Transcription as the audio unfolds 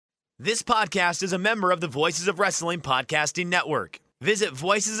This podcast is a member of the Voices of Wrestling Podcasting Network. Visit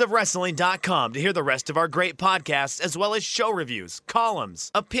voicesofwrestling.com to hear the rest of our great podcasts, as well as show reviews, columns,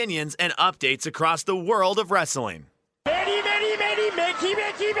 opinions, and updates across the world of wrestling. Very, very, very, Mickey,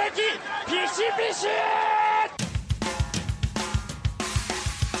 Mickey, Mickey, Fishy, Fishy!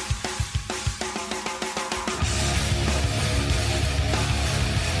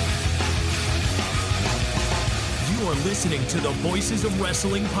 You are listening to the Voices of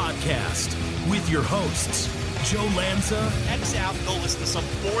Wrestling podcast with your hosts, Joe Lanza. X out and go listen to some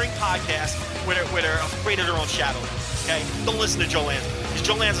boring podcast where they're afraid of their own shadow. Okay? Don't listen to Joe Lanza, because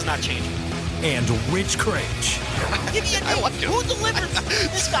Joe Lanza's not changing. And Rich Craich. Give me a name. Who delivers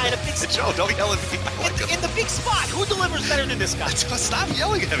this guy in a big spot? Joe, don't yell at me. In the big spot, who delivers better than this guy? Stop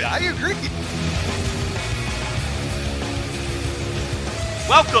yelling at me. I agree.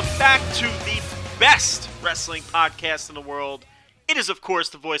 Welcome back to the best wrestling podcast in the world. It is, of course,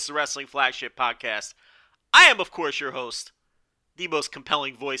 the Voice of Wrestling Flagship podcast. I am, of course, your host, the most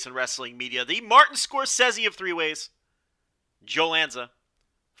compelling voice in wrestling media, the Martin Scorsese of three ways, Joe Lanza.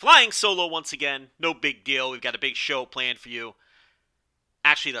 Flying solo once again, no big deal. We've got a big show planned for you.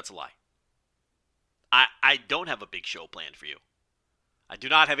 Actually, that's a lie. I don't have a big show planned for you. I do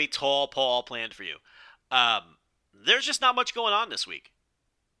not have a tall Paul planned for you. There's just not much going on this week.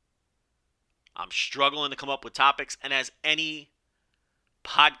 I'm struggling to come up with topics, and as any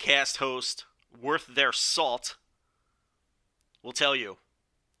podcast host worth their salt will tell you,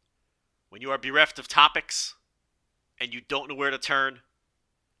 when you are bereft of topics and you don't know where to turn,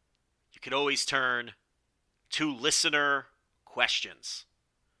 you can always turn to listener questions.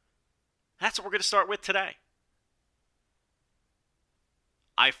 That's what we're going to start with today.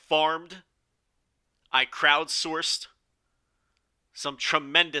 I crowdsourced some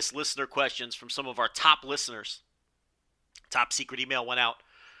tremendous listener questions from some of our top listeners. Top secret email went out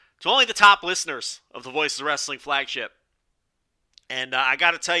to only the top listeners of the Voice of Wrestling Flagship. And I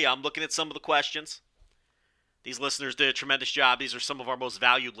got to tell you, I'm looking at some of the questions. These listeners did a tremendous job. These are some of our most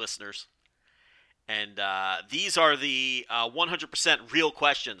valued listeners. And these are the 100% real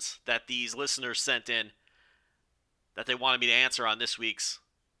questions that these listeners sent in that they wanted me to answer on this week's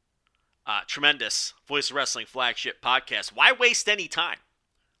tremendous Voice of Wrestling Flagship podcast. Why waste any time?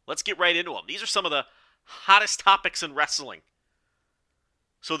 Let's get right into them. These are some of the hottest topics in wrestling.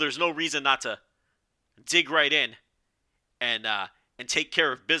 So there's no reason not to dig right in and take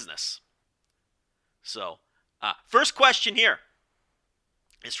care of business. So, first question here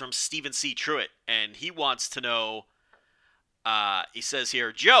is from Stephen C. Truitt, and he wants to know, he says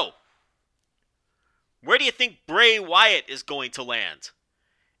here, Joe, where do you think Bray Wyatt is going to land?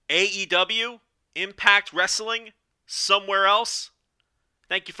 AEW, Impact Wrestling, somewhere else?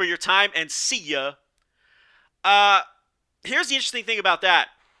 Thank you for your time, and see ya. Here's the interesting thing about that,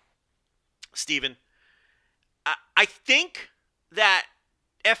 Steven. I think that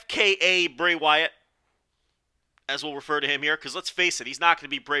FKA Bray Wyatt, as we'll refer to him here, because let's face it, he's not going to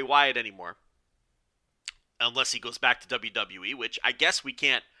be Bray Wyatt anymore. Unless he goes back to WWE, which I guess we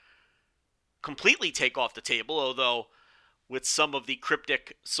can't completely take off the table, although with some of the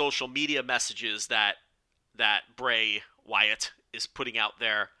cryptic social media messages that Bray Wyatt is putting out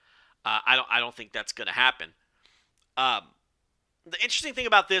there, I don't think that's going to happen. The interesting thing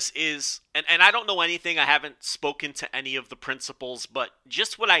about this is, and I don't know anything, I haven't spoken to any of the principals, but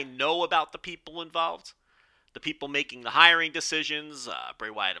just what I know about the people involved, the people making the hiring decisions, Bray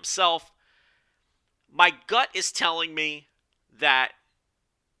Wyatt himself, my gut is telling me that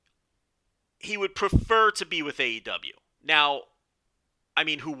he would prefer to be with AEW. Now, I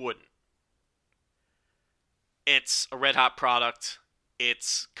mean, who wouldn't? It's a red-hot product.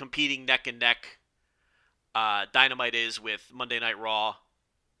 It's competing neck and neck. Dynamite is with Monday Night Raw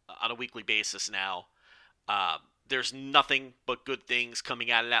on a weekly basis now. There's nothing but good things coming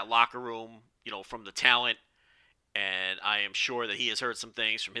out of that locker room, from the talent. And I am sure that he has heard some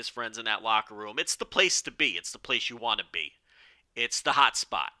things from his friends in that locker room. It's the place to be. It's the place you want to be. It's the hot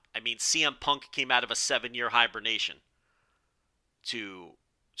spot. I mean, CM Punk came out of a 7-year hibernation to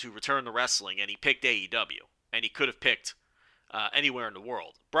return to wrestling, and he picked AEW. And he could have picked anywhere in the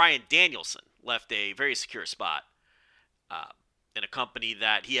world. Bryan Danielson left a very secure spot in a company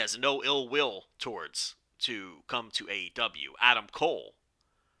that he has no ill will towards to come to AEW. Adam Cole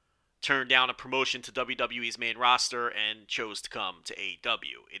turned down a promotion to WWE's main roster and chose to come to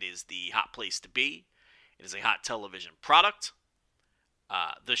AEW. It is the hot place to be. It is a hot television product.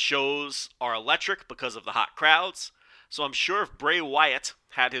 The shows are electric because of the hot crowds. So I'm sure if Bray Wyatt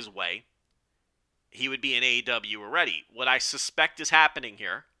had his way, he would be in AEW already. What I suspect is happening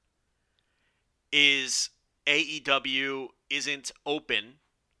here is AEW isn't open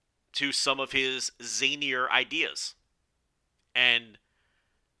to some of his zanier ideas. And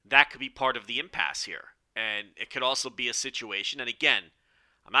that could be part of the impasse here. And it could also be a situation, and again,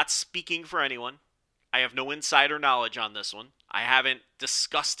 I'm not speaking for anyone. I have no insider knowledge on this one. I haven't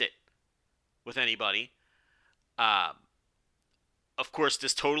discussed it with anybody. Of course,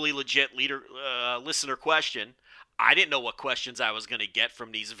 this totally legit listener question, I didn't know what questions I was going to get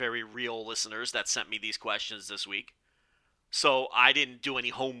from these very real listeners that sent me these questions this week. So I didn't do any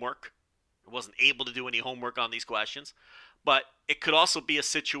homework. I wasn't able to do any homework on these questions. But it could also be a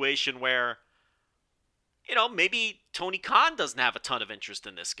situation where, maybe Tony Khan doesn't have a ton of interest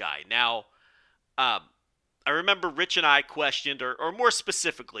in this guy. Now, I remember Rich and I questioned, or more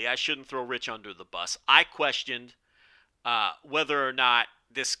specifically, I shouldn't throw Rich under the bus. I questioned whether or not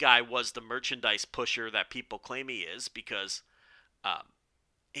this guy was the merchandise pusher that people claim he is, because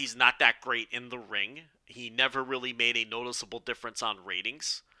he's not that great in the ring. He never really made a noticeable difference on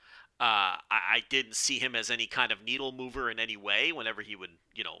ratings. I didn't see him as any kind of needle mover in any way whenever he would,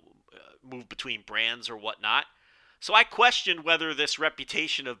 move between brands or whatnot. So I questioned whether this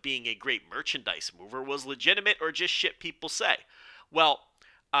reputation of being a great merchandise mover was legitimate or just shit people say. Well,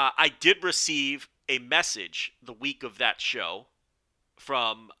 I did receive a message the week of that show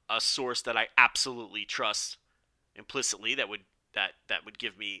from a source that I absolutely trust implicitly that would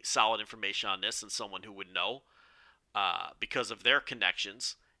give me solid information on this, and someone who would know because of their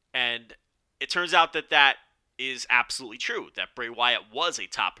connections. And it turns out that is absolutely true, that Bray Wyatt was a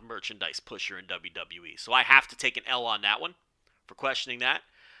top merchandise pusher in WWE. So I have to take an L on that one for questioning that.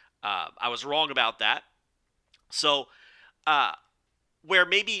 I was wrong about that. So where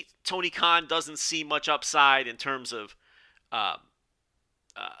maybe Tony Khan doesn't see much upside in terms of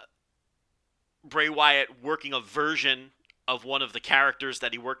Bray Wyatt working a version of one of the characters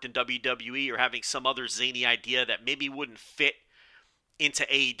that he worked in WWE, or having some other zany idea that maybe wouldn't fit into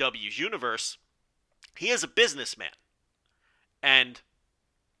AEW's universe, he is a businessman. And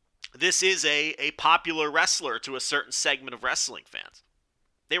this is a popular wrestler to a certain segment of wrestling fans.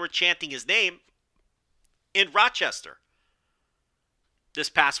 They were chanting his name in Rochester this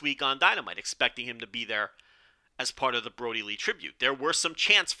past week on Dynamite, expecting him to be there as part of the Brody Lee tribute. There were some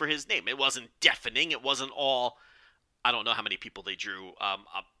chants for his name. It wasn't deafening. It wasn't all, I don't know how many people they drew,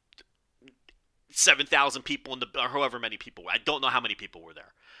 7,000 people or however many people were. I don't know how many people were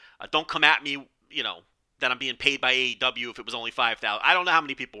there. Don't come at me, that I'm being paid by AEW if it was only 5,000. I don't know how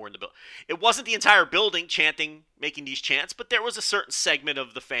many people were in the building. It wasn't the entire building chanting, making these chants, but there was a certain segment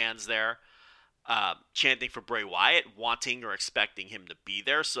of the fans there chanting for Bray Wyatt, wanting or expecting him to be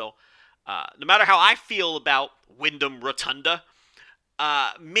there. So no matter how I feel about Wyndham Rotunda,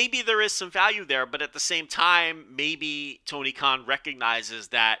 maybe there is some value there, but at the same time, maybe Tony Khan recognizes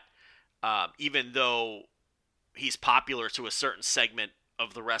that even though he's popular to a certain segment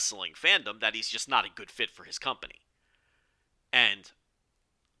of the wrestling fandom, that he's just not a good fit for his company. And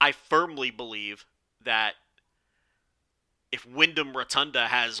I firmly believe that if Wyndham Rotunda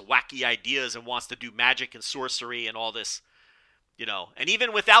has wacky ideas and wants to do magic and sorcery and all this, and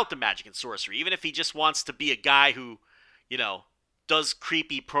even without the magic and sorcery, even if he just wants to be a guy who, does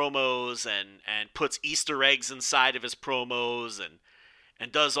creepy promos and puts Easter eggs inside of his promos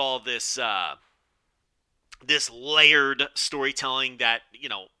and does all this this layered storytelling that,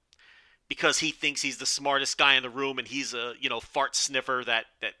 because he thinks he's the smartest guy in the room and he's a, fart sniffer that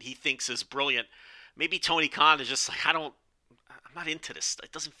he thinks is brilliant. Maybe Tony Khan is just like, I'm not into this.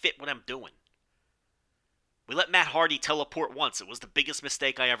 It doesn't fit what I'm doing. We let Matt Hardy teleport once. It was the biggest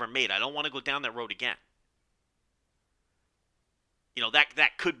mistake I ever made. I don't want to go down that road again.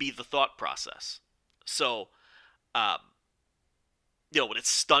 That could be the thought process. So, would it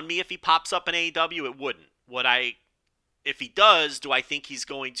stun me if he pops up in AEW? It wouldn't. If he does, do I think he's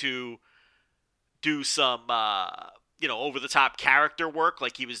going to do some, over-the-top character work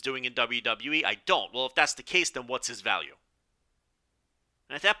like he was doing in WWE? I don't. Well, if that's the case, then what's his value?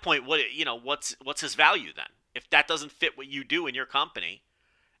 And at that point, what's his value then? If that doesn't fit what you do in your company,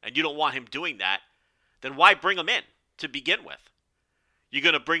 and you don't want him doing that, then why bring him in to begin with? You're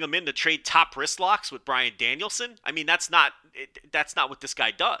going to bring him in to trade top wrist locks with Bryan Danielson? I mean, that's not what this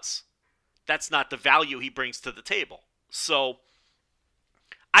guy does. That's not the value he brings to the table. So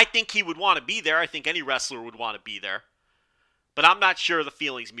I think he would want to be there. I think any wrestler would want to be there. But I'm not sure the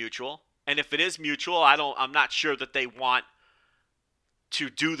feeling's mutual. And if it is mutual, I'm not sure that they want to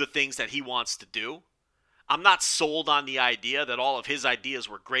do the things that he wants to do. I'm not sold on the idea that all of his ideas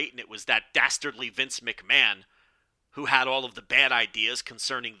were great and it was that dastardly Vince McMahon who had all of the bad ideas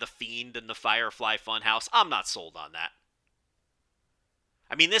concerning The Fiend and the Firefly Funhouse. I'm not sold on that.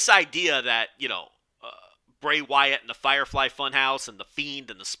 I mean, this idea that, Bray Wyatt and the Firefly Funhouse and the Fiend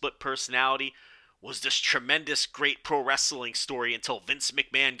and the split personality was this tremendous, great pro wrestling story until Vince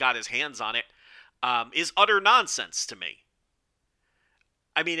McMahon got his hands on it, is utter nonsense to me.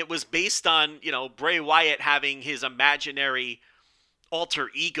 I mean, it was based on, Bray Wyatt having his imaginary alter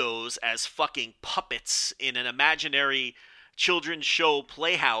egos as fucking puppets in an imaginary children's show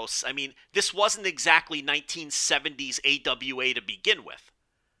playhouse. I mean, this wasn't exactly 1970s AWA to begin with.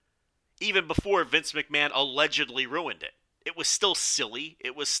 Even before Vince McMahon allegedly ruined it. It was still silly.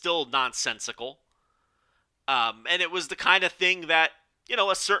 It was still nonsensical. And it was the kind of thing that,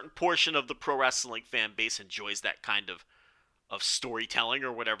 a certain portion of the pro wrestling fan base enjoys that kind of storytelling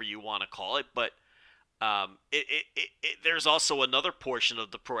or whatever you want to call it. But there's also another portion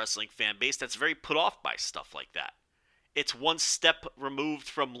of the pro wrestling fan base that's very put off by stuff like that. It's one step removed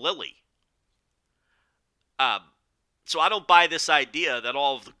from Lily. So I don't buy this idea that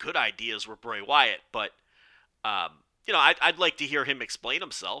all of the good ideas were Bray Wyatt, but, I'd like to hear him explain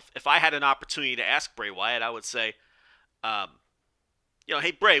himself. If I had an opportunity to ask Bray Wyatt, I would say,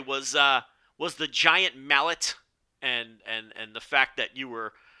 hey, Bray, was the giant mallet and the fact that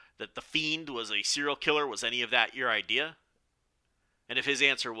that the Fiend was a serial killer, was any of that your idea? And if his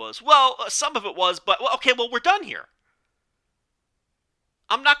answer was, well, some of it was, but, we're done here.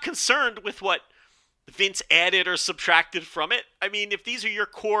 I'm not concerned with what Vince added or subtracted from it. I mean, if these are your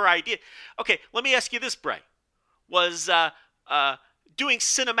core ideas. Okay, let me ask you this, Bray. Was doing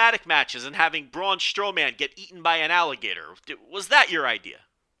cinematic matches and having Braun Strowman get eaten by an alligator, was that your idea?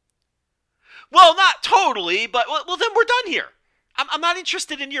 Well, not totally, but well then we're done here. I'm not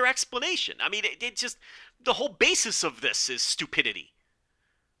interested in your explanation. I mean, it just, the whole basis of this is stupidity.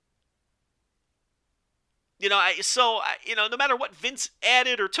 No matter what Vince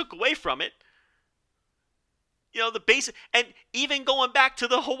added or took away from it, the basic, and even going back to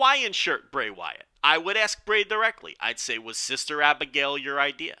the Hawaiian shirt, Bray Wyatt, I would ask Bray directly. I'd say, was Sister Abigail your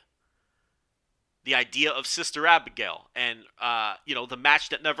idea? The idea of Sister Abigail and, the match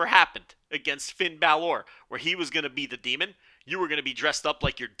that never happened against Finn Balor, where he was going to be the demon. You were going to be dressed up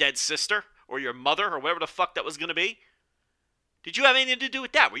like your dead sister or your mother or whatever the fuck that was going to be. Did you have anything to do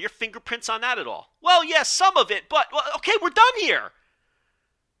with that? Were your fingerprints on that at all? Well, yes, some of it, but, okay, we're done here.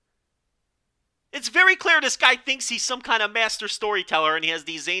 It's very clear this guy thinks he's some kind of master storyteller and he has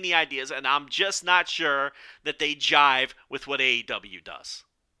these zany ideas, and I'm just not sure that they jive with what AEW does.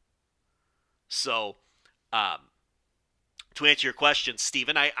 So, to answer your question,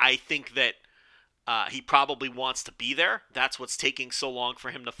 Steven, I think that he probably wants to be there. That's what's taking so long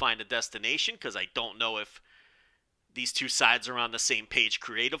for him to find a destination, because I don't know if these two sides are on the same page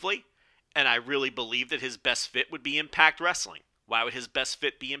creatively, and I really believe that his best fit would be Impact Wrestling. Why would his best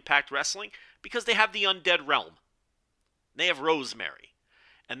fit be Impact Wrestling? Because they have the Undead Realm. They have Rosemary.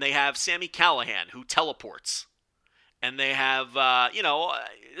 And they have Sami Callihan, who teleports. And they have,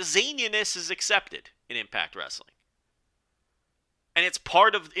 zaniness is accepted in Impact Wrestling. And it's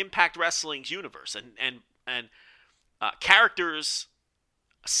part of Impact Wrestling's universe. And characters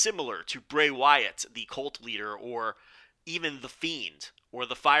similar to Bray Wyatt, the cult leader, or even the Fiend, or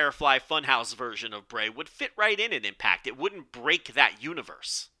the Firefly Funhouse version of Bray, would fit right in Impact. It wouldn't break that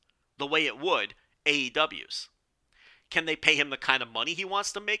universe the way it would AEW's. Can they pay him the kind of money he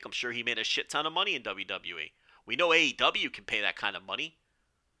wants to make? I'm sure he made a shit ton of money in WWE. We know AEW can pay that kind of money.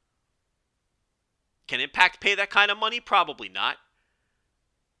 Can Impact pay that kind of money? Probably not.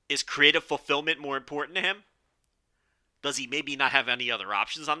 Is creative fulfillment more important to him? Does he maybe not have any other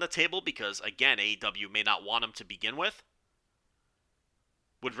options on the table because, again, AEW may not want him to begin with?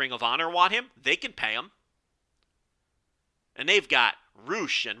 Would Ring of Honor want him? They can pay him. And they've got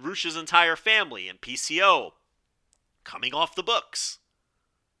Roosh and Roosh's entire family and PCO coming off the books.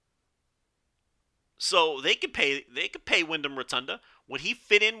 So they could pay Wyndham Rotunda. Would he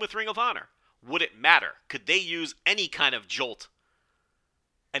fit in with Ring of Honor? Would it matter? Could they use any kind of jolt,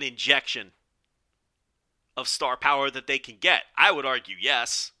 an injection of star power that they can get? I would argue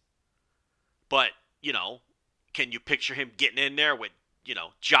yes. But, can you picture him getting in there with,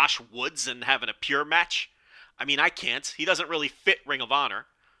 Josh Woods and having a pure match? I mean, I can't. He doesn't really fit Ring of Honor.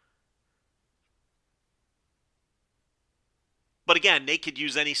 But again, they could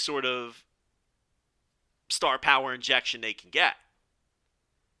use any sort of star power injection they can get.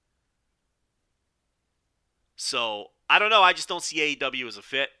 So, I don't know. I just don't see AEW as a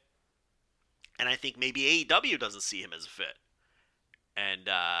fit. And I think maybe AEW doesn't see him as a fit. And,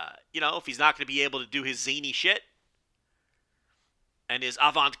 if he's not going to be able to do his zany shit, and his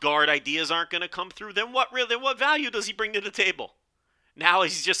avant-garde ideas aren't going to come through, then what value does he bring to the table? Now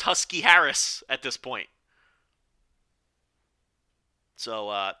he's just Husky Harris at this point.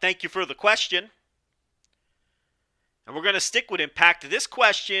 So, thank you for the question. And we're going to stick with Impact. This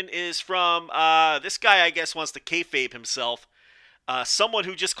question is from this guy, I guess, wants to kayfabe himself. Someone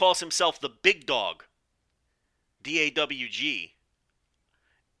who just calls himself the Big Dog, DAWG.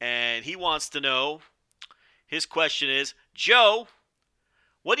 And he wants to know, his question is, Joe,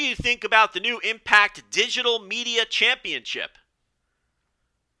 what do you think about the new Impact Digital Media Championship?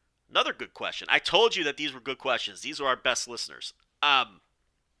 Another good question. I told you that these were good questions. These are our best listeners.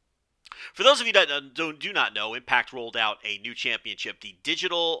 For those of you that do not know, Impact rolled out a new championship, the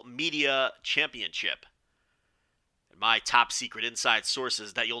Digital Media Championship. And my top secret inside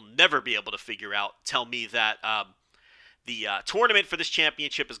sources that you'll never be able to figure out tell me that the tournament for this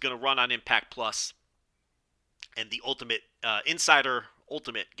championship is going to run on Impact Plus and the Ultimate Insider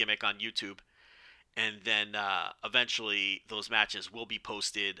Ultimate gimmick on YouTube. And then eventually those matches will be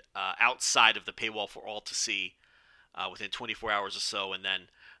posted outside of the paywall for all to see within 24 hours or so. And then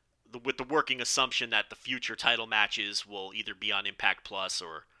with the working assumption that the future title matches will either be on Impact Plus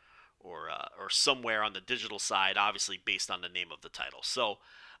or somewhere on the digital side, obviously based on the name of the title. So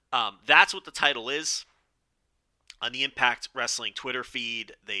that's what the title is. On the Impact Wrestling Twitter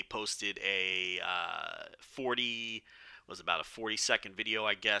feed, they posted a 40-second video,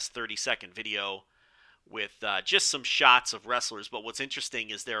 I guess, 30-second video with just some shots of wrestlers. But what's interesting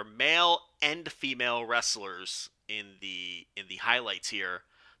is there are male and female wrestlers in the highlights here,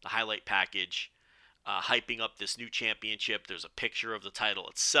 the highlight package, hyping up this new championship. There's a picture of the title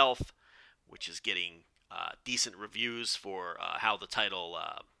itself, which is getting decent reviews for how the title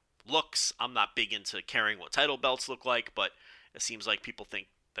looks. I'm not big into caring what title belts look like, but it seems like people think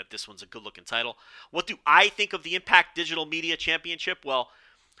that this one's a good-looking title. What do I think of the Impact Digital Media Championship? Well,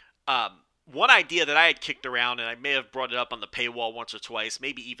 one idea that I had kicked around, and I may have brought it up on the paywall once or twice,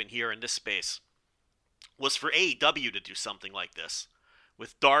 maybe even here in this space, was for AEW to do something like this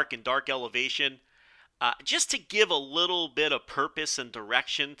with Dark and Dark Elevation, just to give a little bit of purpose and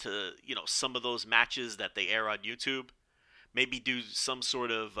direction to, some of those matches that they air on YouTube. Maybe do some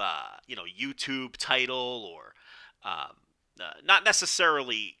sort of, YouTube title or not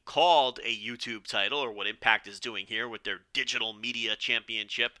necessarily called a YouTube title or what Impact is doing here with their Digital Media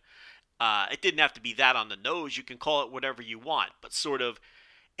Championship. It didn't have to be that on the nose. You can call it whatever you want, but sort of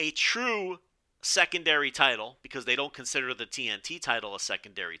a true secondary title, because they don't consider the TNT title a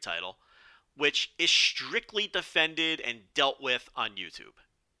secondary title, which is strictly defended and dealt with on YouTube.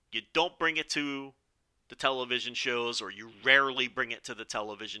 You don't bring it to the television shows, or you rarely bring it to the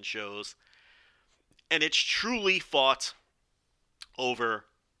television shows. And it's truly fought over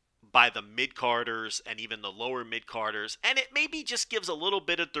by the mid-carders and even the lower mid-carders. And it maybe just gives a little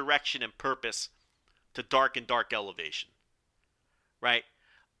bit of direction and purpose to Dark and Dark Elevation. Right?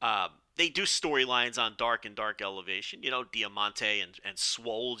 They do storylines on Dark and Dark Elevation. Diamante and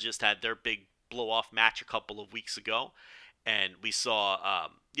Swole just had their big blow-off match a couple of weeks ago. And we saw,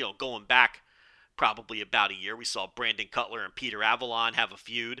 going back probably about a year, we saw Brandon Cutler and Peter Avalon have a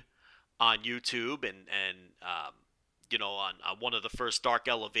feud on YouTube. And on one of the first Dark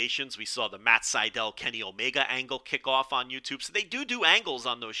Elevations, we saw the Matt Sydal, Kenny Omega angle kick off on YouTube. So they do angles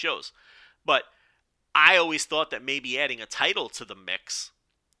on those shows. But I always thought that maybe adding a title to the mix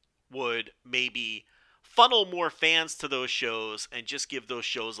would maybe funnel more fans to those shows and just give those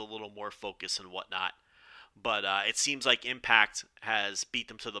shows a little more focus and whatnot. But it seems like Impact has beat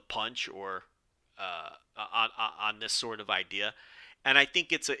them to the punch or on this sort of idea. And I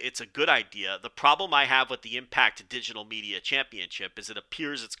think it's a good idea. The problem I have with the Impact Digital Media Championship is it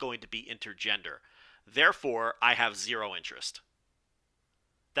appears it's going to be intergender. Therefore, I have zero interest.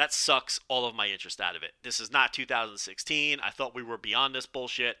 That sucks all of my interest out of it. This is not 2016. I thought we were beyond this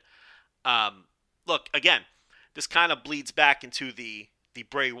bullshit. Look, again, this kind of bleeds back into the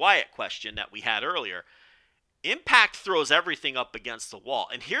Bray Wyatt question that we had earlier. Impact throws everything up against the wall.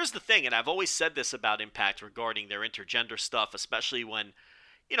 And here's the thing, and I've always said this about Impact regarding their intergender stuff, especially when,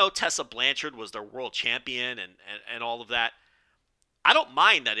 Tessa Blanchard was their world champion and all of that. I don't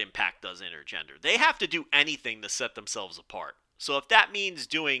mind that Impact does intergender. They have to do anything to set themselves apart. So if that means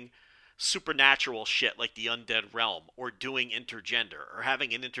doing supernatural shit like the Undead Realm, or doing intergender, or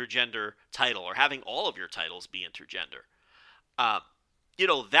having an intergender title, or having all of your titles be intergender,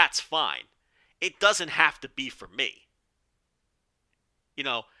 that's fine. It doesn't have to be for me.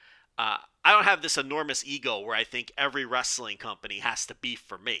 I don't have this enormous ego where I think every wrestling company has to be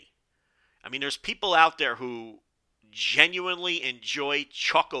for me. I mean, there's people out there who genuinely enjoy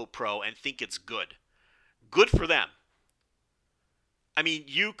Choco Pro and think it's good. Good for them. I mean,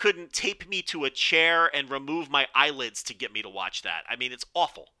 you couldn't tape me to a chair and remove my eyelids to get me to watch that. I mean, it's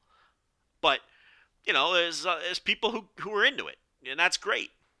awful. But, there's people who are into it, and that's great.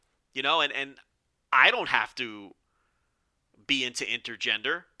 And I don't have to be into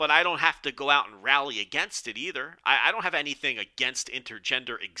intergender, but I don't have to go out and rally against it either. I don't have anything against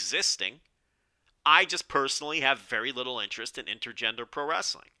intergender existing. I just personally have very little interest in intergender pro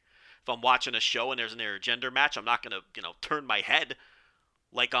wrestling. If I'm watching a show and there's an intergender match, I'm not going to, turn my head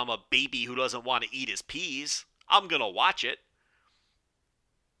like I'm a baby who doesn't want to eat his peas. I'm going to watch it.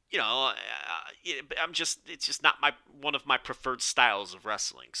 It's just not one of my preferred styles of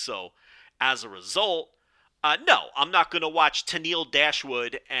wrestling. So as a result, no, I'm not going to watch Tennille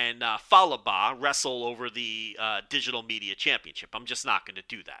Dashwood and Falaba wrestle over the Digital Media Championship. I'm just not going to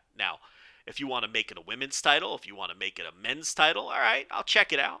do that. Now, if you want to make it a women's title, if you want to make it a men's title, all right, I'll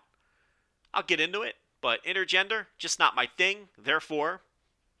check it out. I'll get into it. But intergender, just not my thing. Therefore,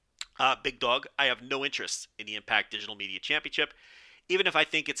 Big Dog, I have no interest in the Impact Digital Media Championship, even if I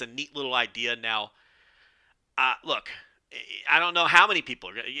think it's a neat little idea. Now, look, I don't know how many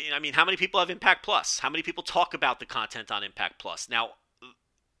people how many people have Impact Plus? How many people talk about the content on Impact Plus? Now,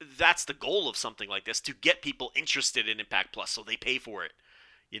 that's the goal of something like this, to get people interested in Impact Plus so they pay for it.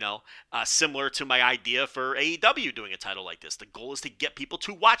 Similar to my idea for AEW doing a title like this. The goal is to get people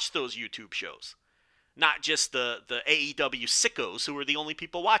to watch those YouTube shows, not just the AEW sickos who are the only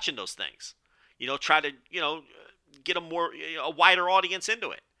people watching those things. Try to, get a wider audience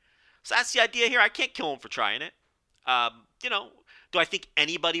into it. So that's the idea here. I can't kill them for trying it. Do I think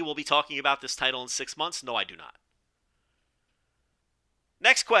anybody will be talking about this title in 6 months? No, I do not.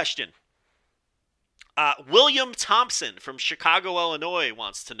 Next question. William Thompson from Chicago, Illinois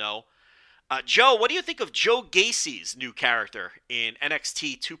wants to know, Joe, what do you think of Joe Gacy's new character in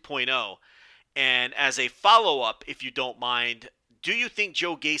NXT 2.0? And as a follow-up, if you don't mind, do you think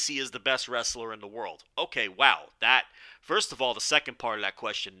Joe Gacy is the best wrestler in the world? Okay, wow. First of all, the second part of that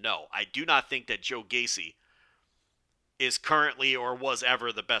question, no. I do not think that Joe Gacy is currently or was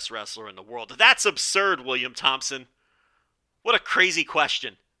ever the best wrestler in the world. That's absurd, William Thompson. What a crazy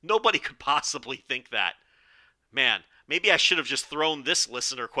question. Nobody could possibly think that. Man, maybe I should have just thrown this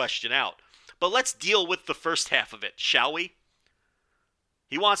listener question out. But let's deal with the first half of it, shall we?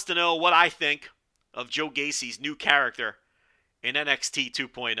 He wants to know what I think of Joe Gacy's new character in NXT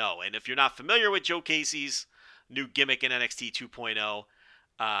 2.0. And if you're not familiar with Joe Gacy's new gimmick in NXT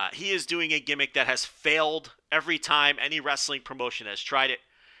 2.0, he is doing a gimmick that has failed every time any wrestling promotion has tried it,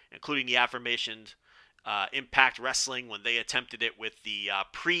 including the aforementioned Impact Wrestling when they attempted it with the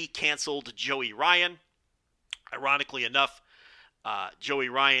pre-canceled Joey Ryan. Ironically enough, Joey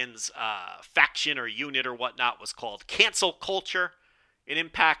Ryan's faction or unit or whatnot was called Cancel Culture in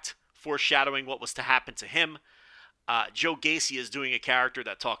Impact, foreshadowing what was to happen to him. Joe Gacy is doing a character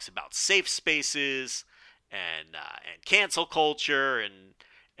that talks about safe spaces and cancel culture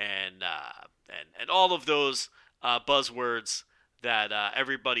and all of those buzzwords that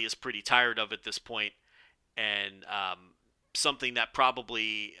everybody is pretty tired of at this point. And something that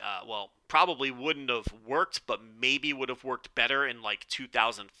probably wouldn't have worked, but maybe would have worked better in like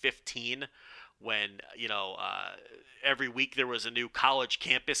 2015 when, every week there was a new college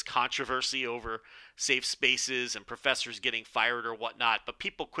campus controversy over safe spaces and professors getting fired or whatnot. But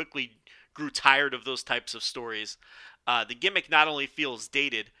people quickly grew tired of those types of stories. The gimmick not only feels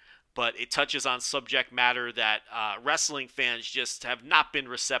dated, but it touches on subject matter that wrestling fans just have not been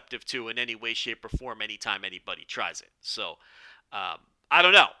receptive to in any way, shape, or form anytime anybody tries it. So, I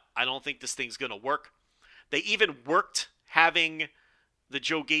don't know. I don't think this thing's going to work. They even worked having the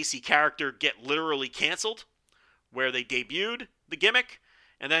Joe Gacy character get literally canceled, where they debuted the gimmick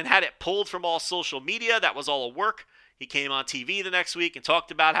and then had it pulled from all social media. That was all a work. He came on TV the next week and talked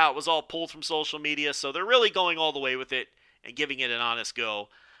about how it was all pulled from social media. So they're really going all the way with it and giving it an honest go.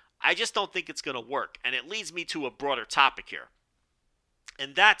 I just don't think it's going to work. And it leads me to a broader topic here.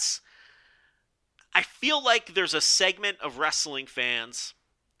 And that's, I feel like there's a segment of wrestling fans,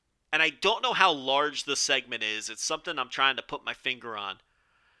 and I don't know how large the segment is. It's something I'm trying to put my finger on,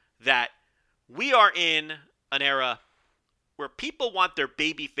 that we are in an era where people want their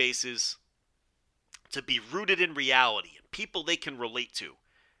baby faces to be rooted in reality and people they can relate to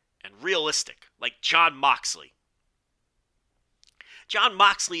and realistic, like Jon Moxley. Jon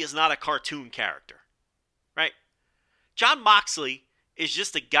Moxley is not a cartoon character, right? Jon Moxley is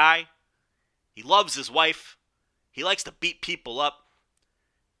just a guy. He loves his wife. He likes to beat people up.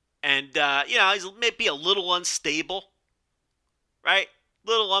 And, he's maybe a little unstable, right? A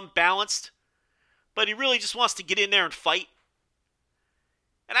little unbalanced. But he really just wants to get in there and fight.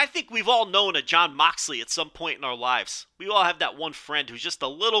 And I think we've all known a Jon Moxley at some point in our lives. We all have that one friend who's just a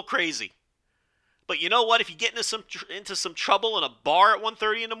little crazy. But you know what? If you get into some trouble in a bar at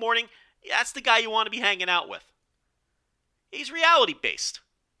 1:30 in the morning, that's the guy you want to be hanging out with. He's reality-based.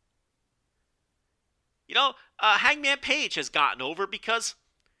 Hangman Page has gotten over because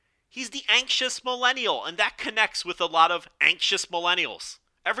he's the anxious millennial, and that connects with a lot of anxious millennials.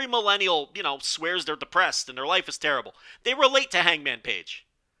 Every millennial, swears they're depressed and their life is terrible. They relate to Hangman Page,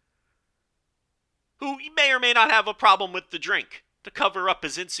 who may or may not have a problem with the drink to cover up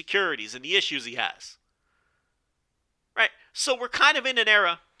his insecurities and the issues he has. Right? So we're kind of in an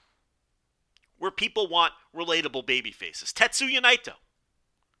era where people want relatable baby faces. Tetsuya Naito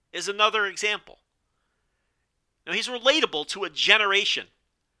is another example. Now, he's relatable to a generation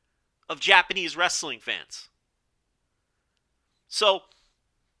of Japanese wrestling fans. So,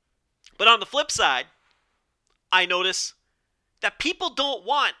 but on the flip side, I notice that people don't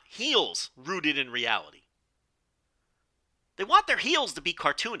want heels rooted in reality. They want their heels to be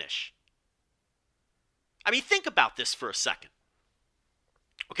cartoonish. I mean, think about this for a second.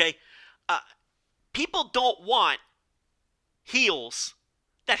 Okay? People don't want heels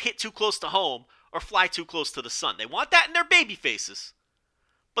that hit too close to home or fly too close to the sun. They want that in their baby faces,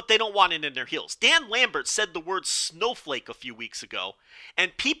 but they don't want it in their heels. Dan Lambert said the word snowflake a few weeks ago,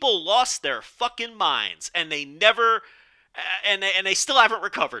 and people lost their fucking minds, and they never, and they still haven't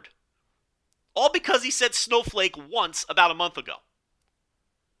recovered. All because he said snowflake once about a month ago.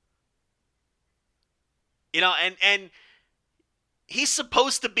 And he's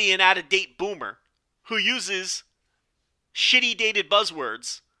supposed to be an out-of-date boomer who uses shitty dated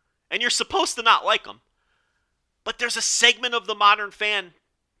buzzwords, and you're supposed to not like them. But there's a segment of the modern fan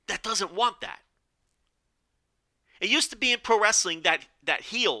that doesn't want that. It used to be in pro wrestling that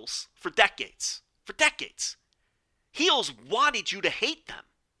heels, for decades, heels wanted you to hate them.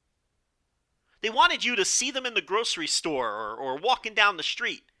 They wanted you to see them in the grocery store or walking down the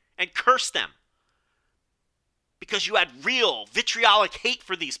street and curse them. Because you had real vitriolic hate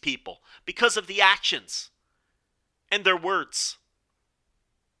for these people because of the actions and their words.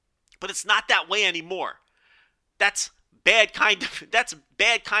 But it's not that way anymore. That's bad kind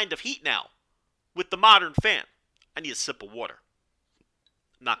of heat now with the modern fan. I need a sip of water.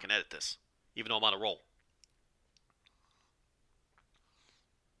 I'm not going to edit this, even though I'm on a roll.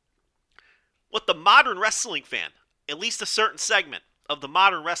 What the modern wrestling fan, at least a certain segment of the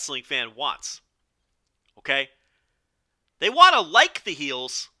modern wrestling fan wants, okay? They want to like the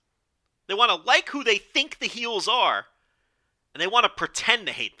heels. They want to like who they think the heels are. And they want to pretend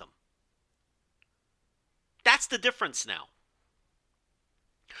to hate them. That's the difference now.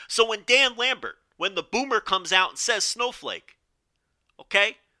 So when Dan Lambert, when the boomer comes out and says snowflake,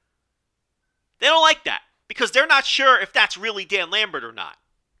 okay? They don't like that because they're not sure if that's really Dan Lambert or not.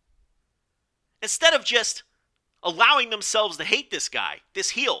 Instead of just allowing themselves to hate this guy,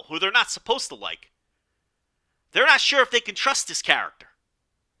 this heel, who they're not supposed to like, they're not sure if they can trust this character.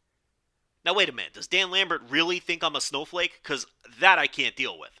 Now, wait a minute. Does Dan Lambert really think I'm a snowflake? Because that I can't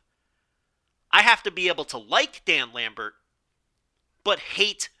deal with. I have to be able to like Dan Lambert, but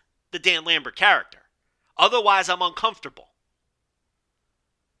hate the Dan Lambert character. Otherwise, I'm uncomfortable.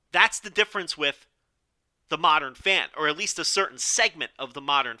 That's the difference with the modern fan, or at least a certain segment of the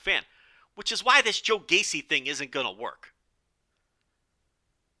modern fan, which is why this Joe Gacy thing isn't going to work.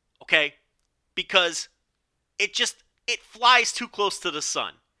 Okay? Because it flies too close to the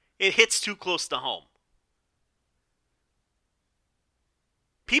sun. It hits too close to home.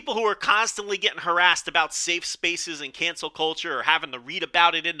 People who are constantly getting harassed about safe spaces and cancel culture or having to read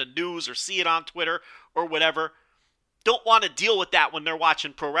about it in the news or see it on Twitter or whatever don't want to deal with that when they're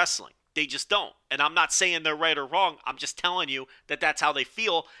watching pro wrestling. They just don't. And I'm not saying they're right or wrong. I'm just telling you that that's how they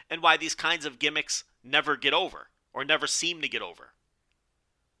feel and why these kinds of gimmicks never get over or never seem to get over.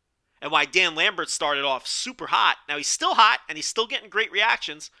 And why Dan Lambert started off super hot. Now he's still hot and he's still getting great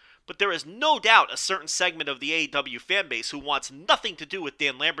reactions, but there is no doubt a certain segment of the AEW fan base who wants nothing to do with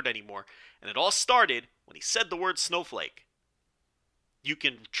Dan Lambert anymore. And it all started when he said the word snowflake. You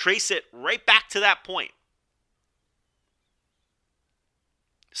can trace it right back to that point.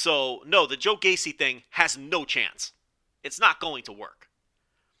 So, no, the Joe Gacy thing has no chance. It's not going to work.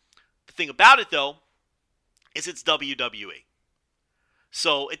 The thing about it, though, is it's WWE.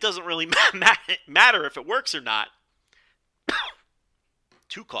 So it doesn't really matter if it works or not.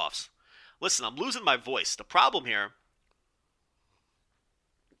 2 coughs. Listen, I'm losing my voice. The problem here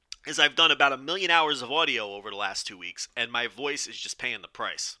is I've done about 1 million hours of audio over the last 2 weeks, and my voice is just paying the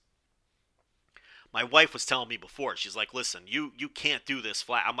price. My wife was telling me before, she's like, listen, you can't do this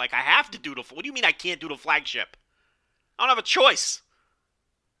flag. I'm like, I have to do what do you mean I can't do the flagship? I don't have a choice.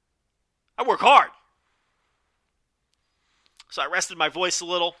 I work hard. So I rested my voice a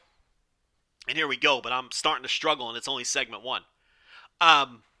little, and here we go, but I'm starting to struggle, and it's only segment 1. What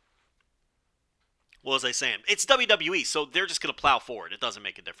was I saying? It's WWE, so they're just going to plow forward. It doesn't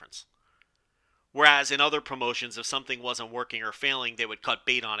make a difference. Whereas in other promotions, if something wasn't working or failing, they would cut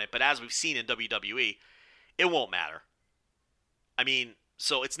bait on it. But as we've seen in WWE, it won't matter. I mean,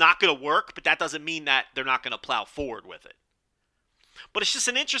 so it's not going to work, but that doesn't mean that they're not going to plow forward with it. But it's just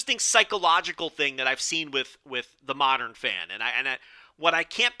an interesting psychological thing that I've seen with the modern fan. What I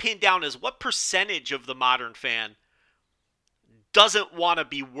can't pin down is what percentage of the modern fan doesn't want to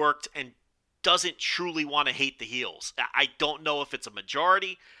be worked and doesn't truly want to hate the heels. I don't know if it's a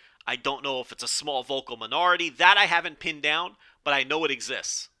majority. I don't know if it's a small vocal minority. That I haven't pinned down, but I know it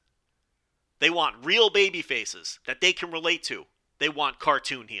exists. They want real baby faces that they can relate to. They want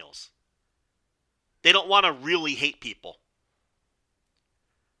cartoon heels. They don't want to really hate people.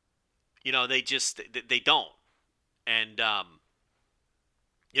 You know, they don't. And,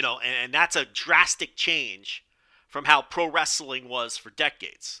 you know, and that's a drastic change from how pro wrestling was for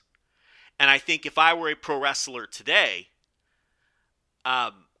decades. And I think if I were a pro wrestler today,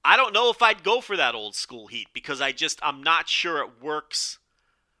 I don't know if I'd go for that old school heat because I'm not sure it works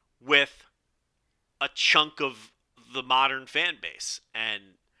with a chunk of the modern fan base. And,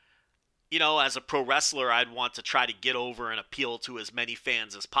 you know, as a pro wrestler, I'd want to try to get over and appeal to as many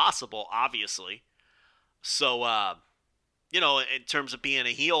fans as possible, obviously. So, you know, in terms of being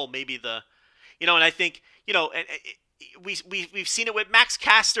a heel, maybe and I think, you know, we've seen it with Max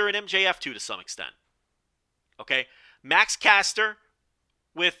Caster and MJF too to some extent. Okay? Max Caster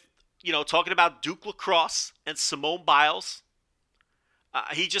with, you know, talking about Duke Lacrosse and Simone Biles.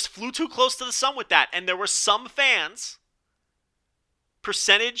 He just flew too close to the sun with that. And there were some fans,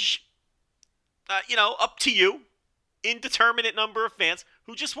 percentage, you know, up to you, indeterminate number of fans,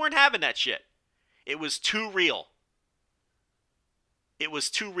 who just weren't having that shit. It was too real. It was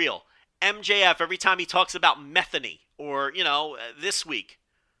too real. MJF, every time he talks about metheny, or, you know, this week,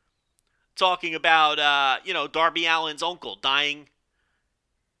 talking about, you know, Darby Allin's uncle dying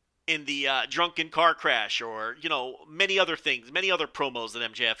in the drunken car crash, or, you know, many other things, many other promos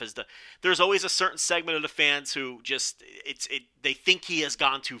that MJF has done. There's always a certain segment of the fans who just, they think he has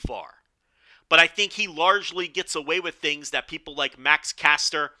gone too far. But I think he largely gets away with things that people like Max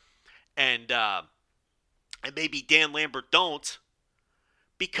Caster and maybe Dan Lambert don't,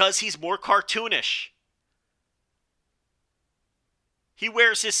 because he's more cartoonish. He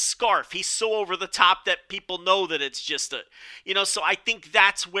wears his scarf. He's so over the top that people know that it's just a, you know, so I think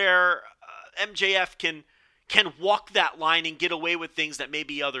that's where MJF can walk that line and get away with things that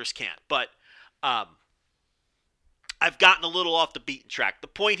maybe others can't. But I've gotten a little off the beaten track. The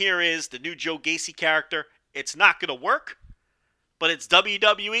point here is the new Joe Gacy character, it's not going to work, but it's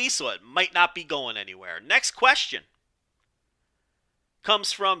WWE, so it might not be going anywhere. Next question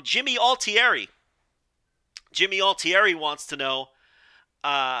comes from Jimmy Altieri. Jimmy Altieri wants to know,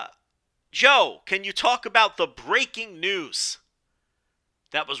 Joe, can you talk about the breaking news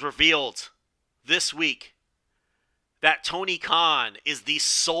that was revealed this week that Tony Khan is the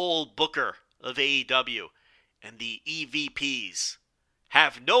sole booker of AEW and the EVPs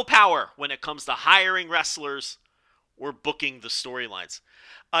have no power when it comes to hiring wrestlers or booking the storylines?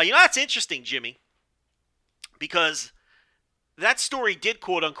 You know, that's interesting, Jimmy, because that story did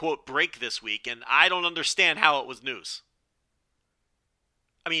quote-unquote break this week, and I don't understand how it was news.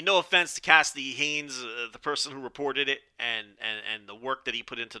 I mean, no offense to Cassidy Haynes, the person who reported it, and the work that he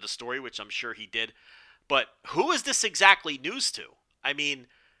put into the story, which I'm sure he did. But who is this exactly news to? I mean,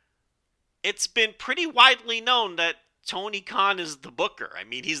 it's been pretty widely known that Tony Khan is the booker. I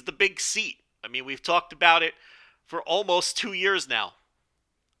mean, he's the big seat. I mean, we've talked about it for almost 2 years now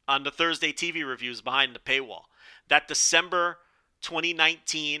on the Thursday TV reviews behind the paywall. That December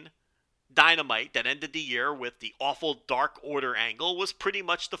 2019 Dynamite that ended the year with the awful Dark Order angle was pretty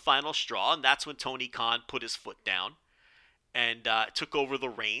much the final straw, and that's when Tony Khan put his foot down and took over the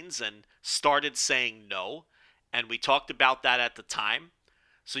reins and started saying no. And we talked about that at the time.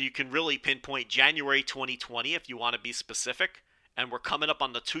 So you can really pinpoint January 2020 if you want to be specific. And we're coming up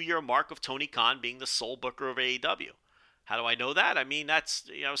on the 2-year mark of Tony Khan being the sole booker of AEW. How do I know that? I mean, I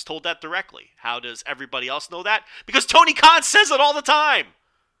was told that directly. How does everybody else know that? Because Tony Khan says it all the time.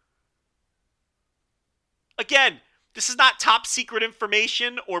 Again, this is not top secret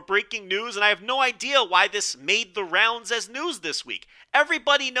information or breaking news, and I have no idea why this made the rounds as news this week.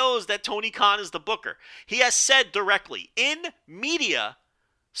 Everybody knows that Tony Khan is the booker. He has said directly in media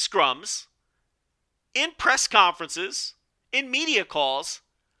scrums, in press conferences, in media calls,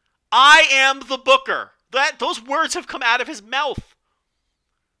 I am the booker. Those words have come out of his mouth.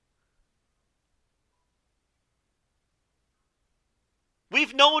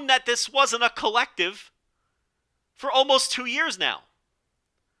 We've known that this wasn't a collective for almost 2 years now.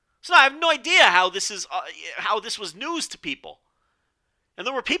 So I have no idea how this was news to people. And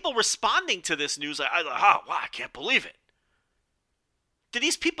there were people responding to this news. Wow, I can't believe it. Do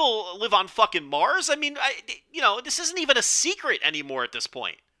these people live on fucking Mars? I mean, this isn't even a secret anymore at this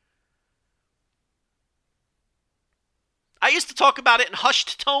point. I used to talk about it in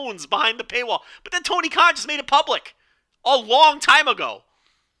hushed tones behind the paywall, but then Tony Khan just made it public a long time ago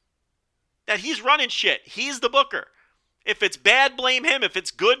that he's running shit. He's the booker. If it's bad, blame him. If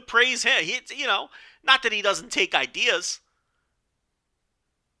it's good, praise him. Not that he doesn't take ideas,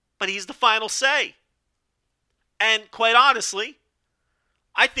 but he's the final say. And quite honestly,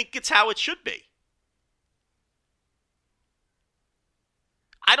 I think it's how it should be.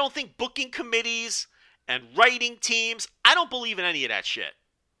 I don't think booking committees and writing teams, I don't believe in any of that shit.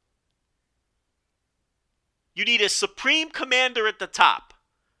 You need a supreme commander at the top,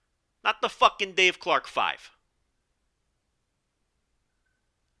 not the fucking Dave Clark 5.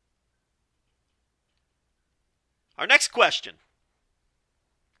 Our next question.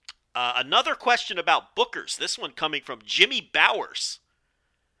 Another question about bookers. This one coming from Jimmy Bowers.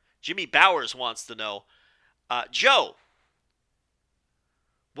 Jimmy Bowers wants to know, Joe,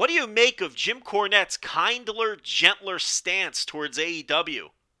 what do you make of Jim Cornette's kinder, gentler stance towards AEW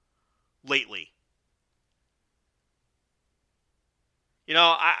lately?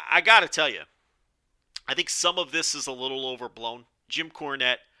 I got to tell you, I think some of this is a little overblown. Jim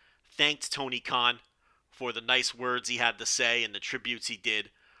Cornette thanked Tony Khan for the nice words he had to say and the tributes he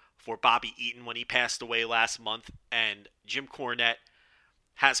did for Bobby Eaton when he passed away last month. And Jim Cornette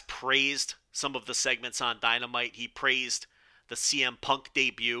has praised some of the segments on Dynamite. He praised the CM Punk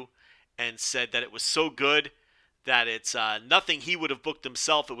debut and said that it was so good that it's nothing he would have booked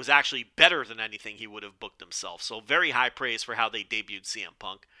himself. It was actually better than anything he would have booked himself. So very high praise for how they debuted CM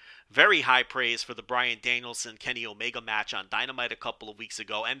Punk. Very high praise for the Bryan Danielson Kenny Omega match on Dynamite a couple of weeks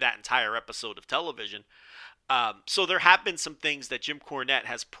ago and that entire episode of television. So there have been some things that Jim Cornette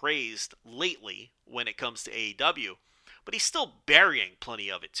has praised lately when it comes to AEW. But he's still burying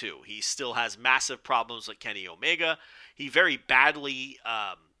plenty of it too. He still has massive problems with Kenny Omega. He very badly,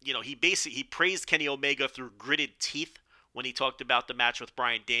 he praised Kenny Omega through gritted teeth when he talked about the match with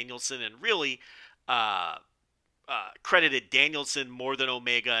Bryan Danielson, and really credited Danielson more than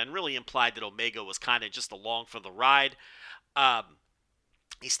Omega, and really implied that Omega was kind of just along for the ride.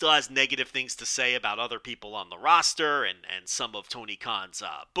 He still has negative things to say about other people on the roster and some of Tony Khan's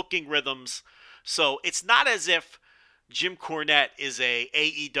booking rhythms. So it's not as if Jim Cornette is a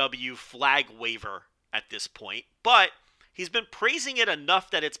AEW flag waver at this point, but he's been praising it enough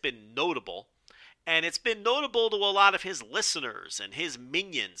that it's been notable, and it's been notable to a lot of his listeners and his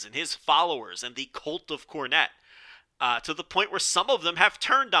minions and his followers and the cult of Cornette, to the point where some of them have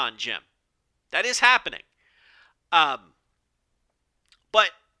turned on Jim. That is happening. But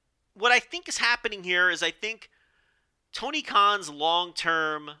what I think is happening here is I think Tony Khan's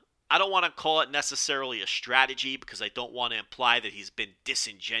long-term, I don't want to call it necessarily a strategy because I don't want to imply that he's been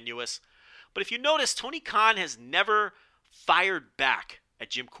disingenuous. But if you notice, Tony Khan has never fired back at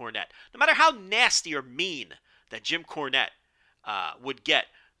Jim Cornette. No matter how nasty or mean that Jim Cornette would get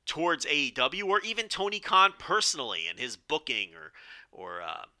towards AEW, or even Tony Khan personally and his booking or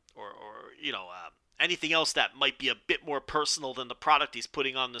anything else that might be a bit more personal than the product he's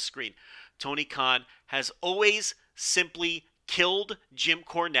putting on the screen, Tony Khan has always simply killed Jim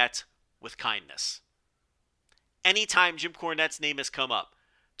Cornette with kindness. Anytime Jim Cornette's name has come up,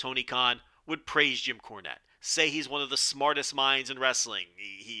 Tony Khan would praise Jim Cornette, say he's one of the smartest minds in wrestling.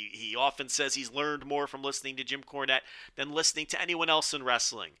 He often says he's learned more from listening to Jim Cornette than listening to anyone else in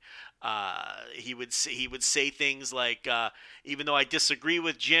wrestling. He would say things like, even though I disagree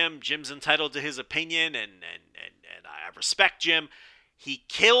with Jim, Jim's entitled to his opinion, and I respect Jim. He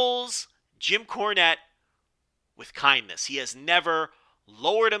kills Jim Cornette with kindness. He has never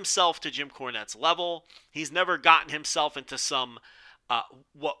lowered himself to Jim Cornette's level. He's never gotten himself into some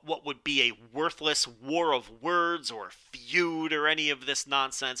what would be a worthless war of words or feud or any of this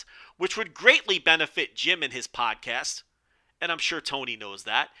nonsense, which would greatly benefit Jim and his podcast. And I'm sure Tony knows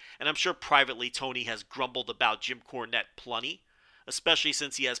that. And I'm sure privately Tony has grumbled about Jim Cornette plenty, especially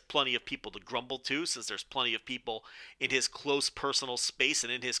since he has plenty of people to grumble to, since there's plenty of people in his close personal space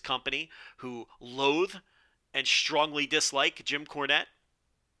and in his company who loathe and strongly dislike Jim Cornette.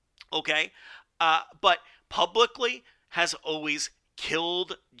 Okay? But publicly has always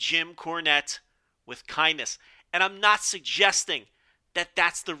killed Jim Cornette with kindness. And I'm not suggesting that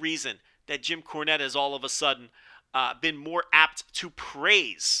that's the reason that Jim Cornette has all of a sudden been more apt to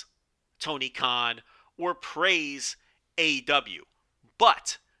praise Tony Khan or praise AEW.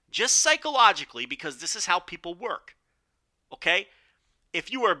 But just psychologically, because this is how people work, okay?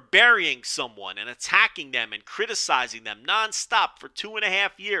 if you are burying someone and attacking them and criticizing them nonstop for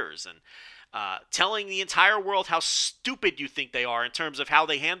 2.5 years and telling the entire world how stupid you think they are in terms of how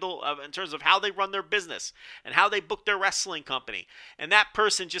they in terms of how they run their business and how they book their wrestling company, and that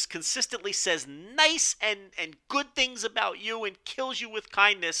person just consistently says nice and good things about you and kills you with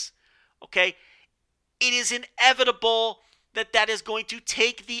kindness, okay, it is inevitable that is going to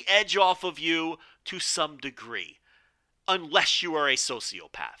take the edge off of you to some degree, unless you are a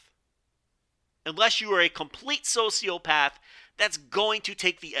sociopath. Unless you are a complete sociopath, that's going to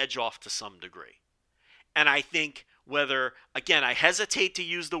take the edge off to some degree. And I think again, I hesitate to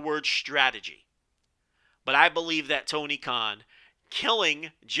use the word strategy, but I believe that Tony Khan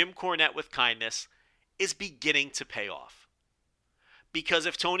killing Jim Cornette with kindness is beginning to pay off. Because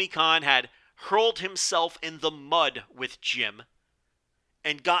if Tony Khan had hurled himself in the mud with Jim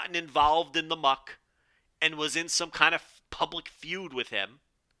and gotten involved in the muck and was in some kind of public feud with him,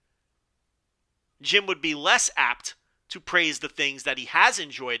 Jim would be less apt to praise the things that he has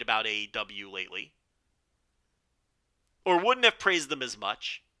enjoyed about AEW lately, or wouldn't have praised them as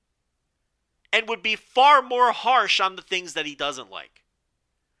much, and would be far more harsh on the things that he doesn't like.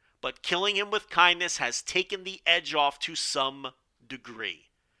 But killing him with kindness has taken the edge off to some degree.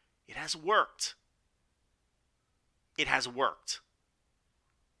 It has worked. It has worked.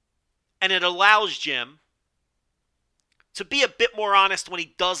 And it allows Jim to be a bit more honest when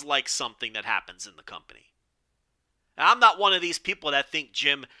he does like something that happens in the company. And I'm not one of these people that think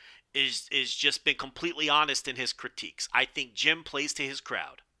Jim is just been completely honest in his critiques. I think Jim plays to his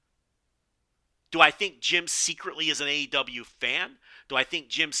crowd. Do I think Jim secretly is an AEW fan? Do I think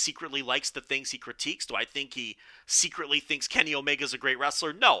Jim secretly likes the things he critiques? Do I think he secretly thinks Kenny Omega's a great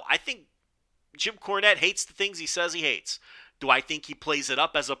wrestler? No, I think Jim Cornette hates the things he says he hates. Do I think he plays it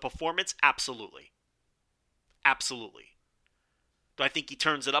up as a performance? Absolutely. Absolutely. Do I think he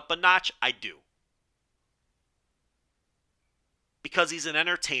turns it up a notch? I do. Because he's an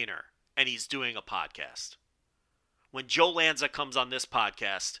entertainer and he's doing a podcast. When Joe Lanza comes on this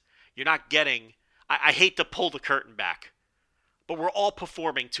podcast, you're not getting... I hate to pull the curtain back, but we're all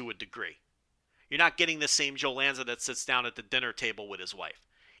performing to a degree. You're not getting the same Joe Lanza that sits down at the dinner table with his wife.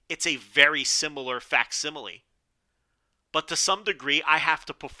 It's a very similar facsimile. But to some degree, I have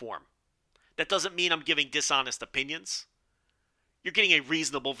to perform. That doesn't mean I'm giving dishonest opinions. You're getting a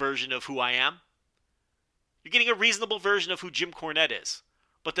reasonable version of who I am. You're getting a reasonable version of who Jim Cornette is.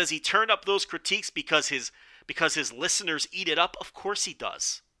 But does he turn up those critiques because his listeners eat it up? Of course he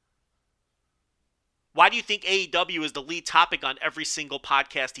does. Why do you think AEW is the lead topic on every single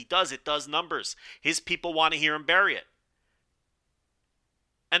podcast he does? It does numbers. His people want to hear him bury it.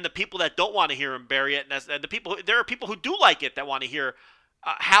 And the people that don't want to hear him bury it, and there are people who do like it that want to hear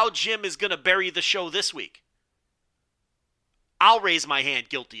how Jim is going to bury the show this week. I'll raise my hand,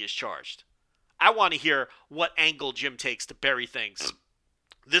 guilty as charged. I want to hear what angle Jim takes to bury things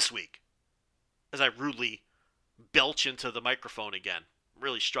this week. As I rudely belch into the microphone again. I'm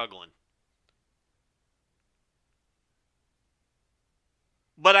really struggling.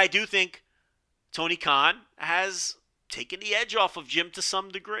 But I do think Tony Khan has taken the edge off of Jim to some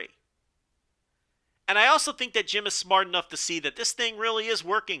degree. And I also think that Jim is smart enough to see that this thing really is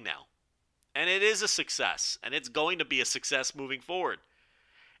working now. And it is a success. And it's going to be a success moving forward.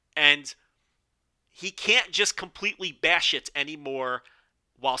 And he can't just completely bash it anymore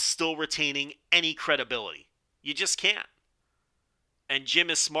while still retaining any credibility. You just can't. And Jim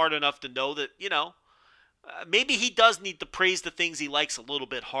is smart enough to know that, maybe he does need to praise the things he likes a little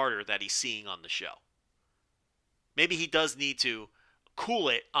bit harder that he's seeing on the show. Maybe he does need to cool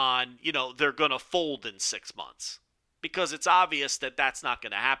it on, they're going to fold in 6 months. Because it's obvious that that's not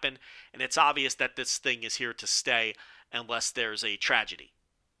going to happen. And it's obvious that this thing is here to stay unless there's a tragedy.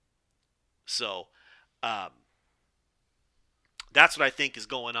 So, that's what I think is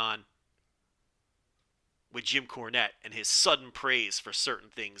going on with Jim Cornette and his sudden praise for certain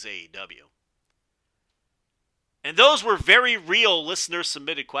things AEW. And those were very real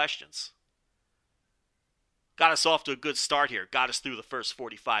listener-submitted questions. Got us off to a good start here. Got us through the first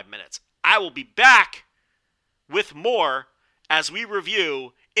 45 minutes. I will be back with more as we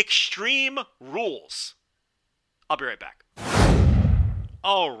review Extreme Rules. I'll be right back.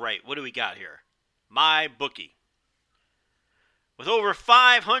 All right, what do we got here? My bookie. With over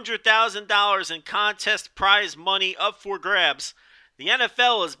 $500,000 in contest prize money up for grabs, the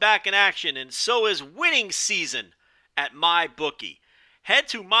NFL is back in action, and so is winning season at MyBookie. Head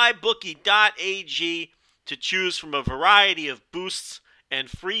to mybookie.ag to choose from a variety of boosts and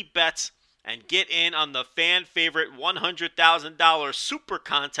free bets and get in on the fan-favorite $100,000 Super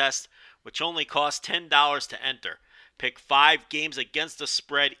Contest, which only costs $10 to enter. Pick 5 games against the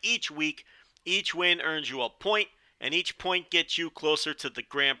spread each week. Each win earns you a point, and each point gets you closer to the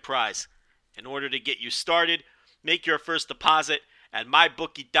grand prize. In order to get you started, make your first deposit at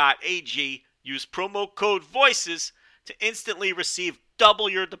mybookie.ag. Use promo code VOICES to instantly receive double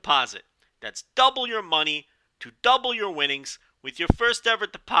your deposit. That's double your money to double your winnings with your first ever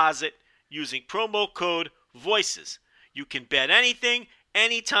deposit using promo code VOICES. You can bet anything,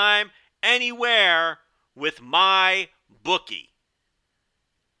 anytime, anywhere with MyBookie.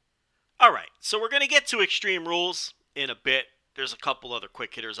 All right, so we're going to get to Extreme Rules in a bit. There's a couple other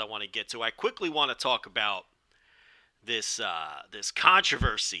quick hitters I want to get to. I quickly want to talk about this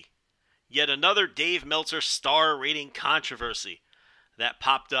controversy. Yet another Dave Meltzer star rating controversy that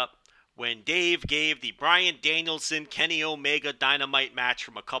popped up when Dave gave the Bryan Danielson Kenny Omega Dynamite match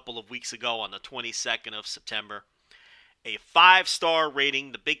from a couple of weeks ago on the 22nd of September a 5-star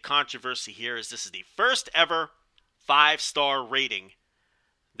rating. The big controversy here is this is the first ever 5-star rating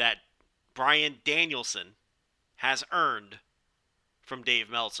that Bryan Danielson has earned from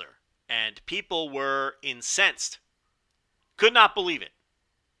Dave Meltzer. And people were incensed. Could not believe it.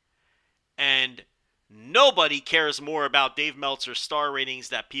 And nobody cares more about Dave Meltzer's star ratings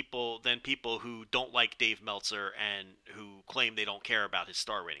than people who don't like Dave Meltzer and who claim they don't care about his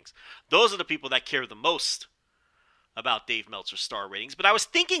star ratings. Those are the people that care the most about Dave Meltzer's star ratings. But I was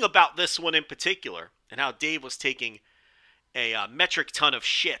thinking about this one in particular and how Dave was taking a metric ton of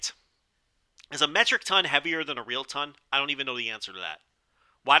shit. Is a metric ton heavier than a real ton? I don't even know the answer to that.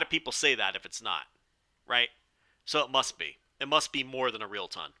 Why do people say that if it's not? Right? So it must be. It must be more than a real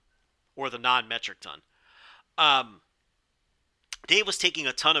ton. Or the non-metric ton. Dave was taking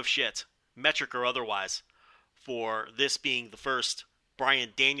a ton of shit, metric or otherwise, for this being the first Bryan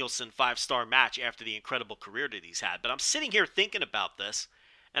Danielson 5-star match after the incredible career that he's had. But I'm sitting here thinking about this,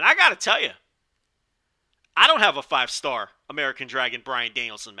 and I gotta tell you, I don't have a 5-star American Dragon Bryan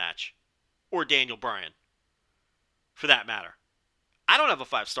Danielson match. Or Daniel Bryan, for that matter. I don't have a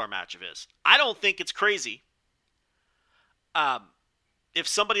 5-star match of his. I don't think it's crazy. If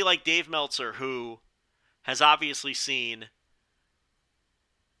somebody like Dave Meltzer, who has obviously seen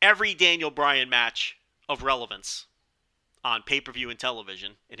every Daniel Bryan match of relevance on pay-per-view and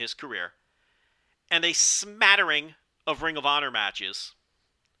television in his career, and a smattering of Ring of Honor matches,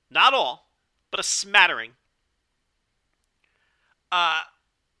 not all, but a smattering,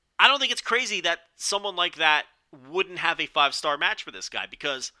 I don't think it's crazy that someone like that wouldn't have a 5-star match for this guy,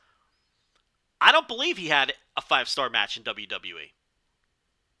 because I don't believe he had a 5-star match in WWE.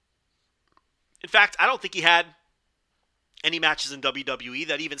 In fact, I don't think he had any matches in WWE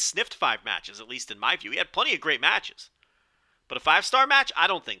that even sniffed 5 matches, at least in my view. He had plenty of great matches. But a 5-star match? I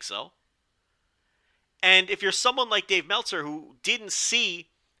don't think so. And if you're someone like Dave Meltzer who didn't see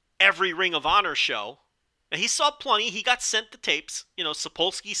every Ring of Honor show, and he saw plenty, he got sent the tapes. You know,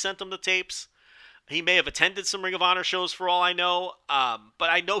 Sapolsky sent him the tapes. He may have attended some Ring of Honor shows for all I know. But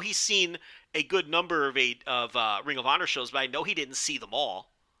I know he's seen a good number of Ring of Honor shows, but I know he didn't see them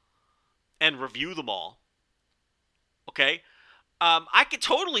all and review them all. Okay? I could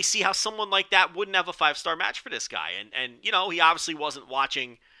totally see how someone like that wouldn't have a 5-star match for this guy. And you know, he obviously wasn't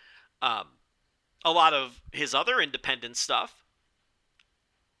watching a lot of his other independent stuff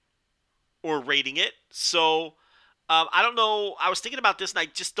or rating it. So, I don't know. I was thinking about this and I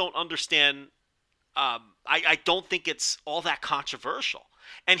just don't understand. I don't think it's all that controversial.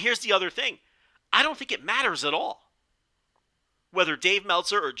 And here's the other thing. I don't think it matters at all whether Dave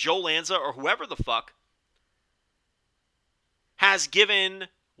Meltzer or Joe Lanza or whoever the fuck has given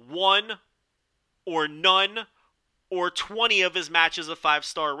 1 or none or 20 of his matches a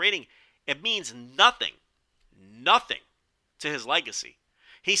 5-star rating. It means nothing to his legacy.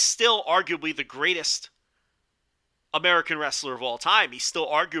 He's still arguably the greatest American wrestler of all time. He's still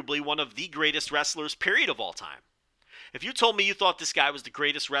arguably one of the greatest wrestlers, period, of all time. If you told me you thought this guy was the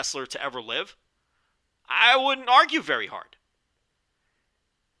greatest wrestler to ever live, I wouldn't argue very hard.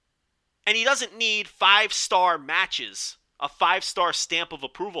 And he doesn't need 5-star matches, a 5-star stamp of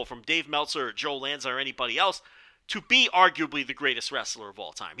approval from Dave Meltzer or Joe Lanza or anybody else to be arguably the greatest wrestler of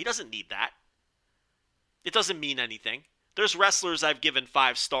all time. He doesn't need that. It doesn't mean anything. There's wrestlers I've given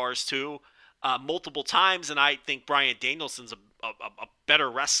 5 stars to multiple times, and I think Bryan Danielson's a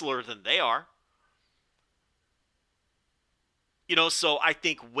better wrestler than they are. You know, so I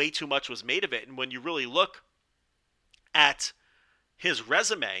think way too much was made of it. And when you really look at his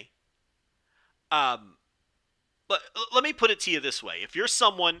resume, let me put it to you this way. If you're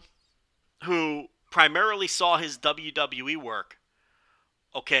someone who primarily saw his WWE work,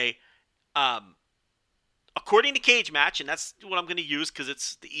 okay, according to Cage Match, and that's what I'm going to use because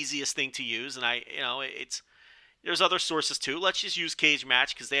it's the easiest thing to use, and it's there's other sources too. Let's just use Cage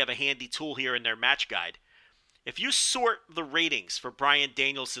Match because they have a handy tool here in their match guide. If you sort the ratings for Bryan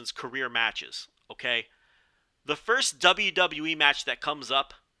Danielson's career matches, okay, the first WWE match that comes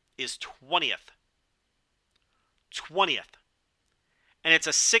up is 20th. 20th. And it's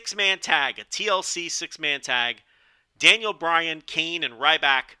a 6-man tag, a TLC 6-man tag. Daniel Bryan, Kane, and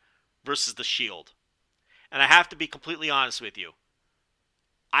Ryback versus The Shield. And I have to be completely honest with you.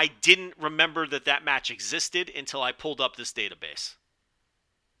 I didn't remember that match existed until I pulled up this database.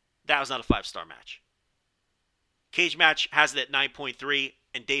 That was not a 5-star match. Cage Match has it at 9.3,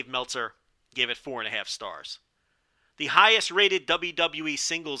 and Dave Meltzer gave it 4.5 stars. The highest rated WWE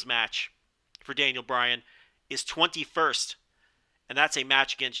singles match for Daniel Bryan is 21st, and that's a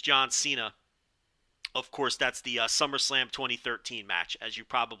match against John Cena. Of course, that's the SummerSlam 2013 match, as you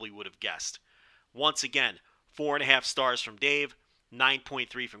probably would have guessed. Once again, 4.5 stars from Dave,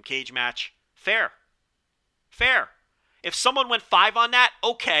 9.3 from Cage Match. Fair. Fair. If someone went 5 on that,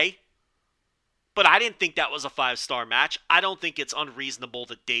 okay. But I didn't think that was a 5-star match. I don't think it's unreasonable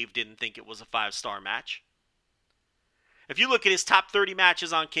that Dave didn't think it was a 5-star match. If you look at his top 30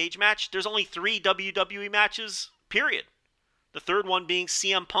 matches on Cage Match, there's only 3 WWE matches, period. The third one being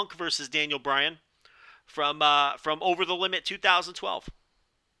CM Punk versus Daniel Bryan from Over the Limit 2012.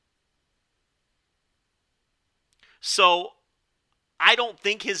 So, I don't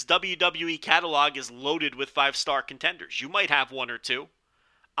think his WWE catalog is loaded with 5-star contenders. You might have 1 or 2.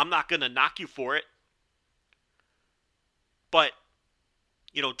 I'm not going to knock you for it. But,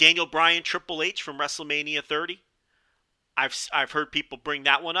 Daniel Bryan, Triple H from WrestleMania 30. I've heard people bring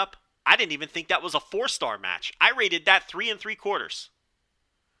that one up. I didn't even think that was a 4-star match. I rated that 3 3/4.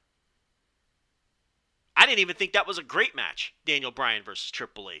 I didn't even think that was a great match, Daniel Bryan versus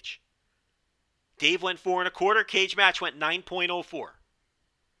Triple H. Dave went 4 1/4. Cage Match went 9.04.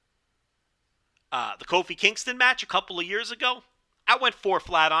 The Kofi Kingston match a couple of years ago, I went 4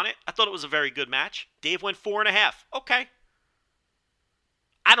 flat on it. I thought it was a very good match. Dave went 4.5. Okay.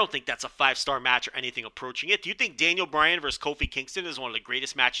 I don't think that's a 5-star match or anything approaching it. Do you think Daniel Bryan versus Kofi Kingston is one of the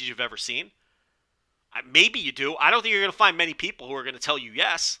greatest matches you've ever seen? Maybe you do. I don't think you're going to find many people who are going to tell you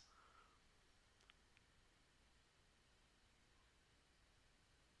yes.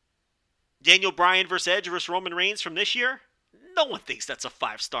 Daniel Bryan versus Edge versus Roman Reigns from this year? No one thinks that's a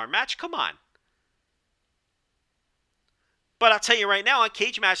 5-star match. Come on. But I'll tell you right now, on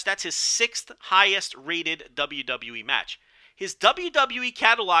Cage Match, that's his 6th highest rated WWE match. His WWE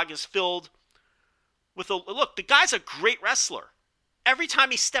catalog is filled with look, the guy's a great wrestler. Every time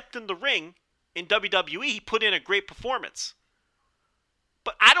he stepped in the ring in WWE, he put in a great performance.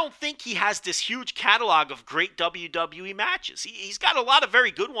 But I don't think he has this huge catalog of great WWE matches. He's got a lot of very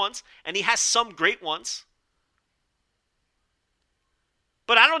good ones, and he has some great ones.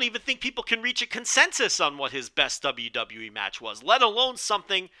 But I don't even think people can reach a consensus on what his best WWE match was, let alone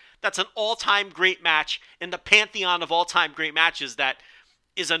something that's an all-time great match in the pantheon of all-time great matches that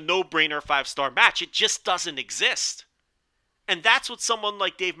is a no-brainer 5-star match. It just doesn't exist. And that's what someone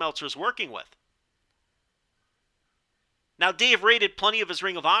like Dave Meltzer is working with. Now, Dave rated plenty of his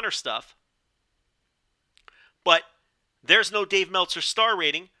Ring of Honor stuff, but there's no Dave Meltzer star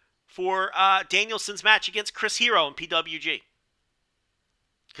rating for Danielson's match against Chris Hero in PWG.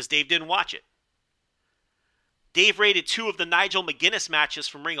 Because Dave didn't watch it. Dave rated 2 of the Nigel McGuinness matches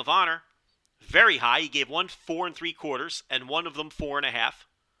from Ring of Honor very high. He gave one 4 3/4 and one of them 4.5.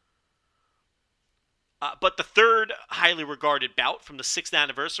 But the third highly regarded bout from the 6th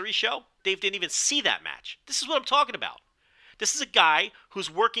anniversary show, Dave didn't even see that match. This is what I'm talking about. This is a guy who's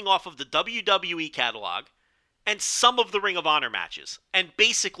working off of the WWE catalog and some of the Ring of Honor matches, and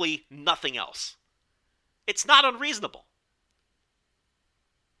basically nothing else. It's not unreasonable.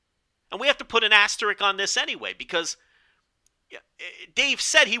 And we have to put an asterisk on this anyway, because Dave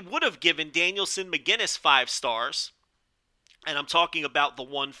said he would have given Danielson McGuinness 5 stars. And I'm talking about the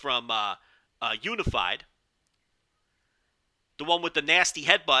one from Unified. The one with the nasty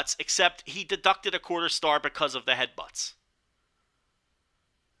headbutts, except he deducted a 1/4 star because of the headbutts.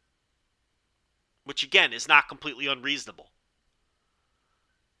 Which, again, is not completely unreasonable.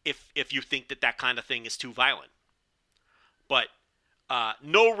 If you think that kind of thing is too violent. But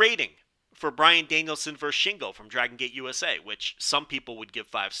no rating for Bryan Danielson versus Shingo from Dragon Gate USA, which some people would give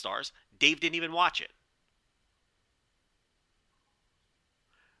 5 stars. Dave didn't even watch it.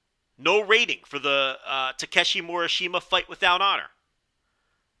 No rating for the Takeshi Morishima Fight Without Honor.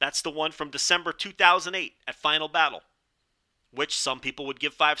 That's the one from December 2008 at Final Battle, which some people would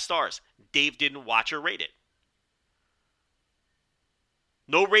give 5 stars. Dave didn't watch or rate it.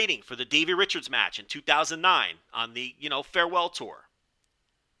 No rating for the Davey Richards match in 2009 on the, Farewell Tour.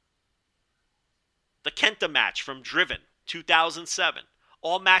 The Kenta match from Driven, 2007.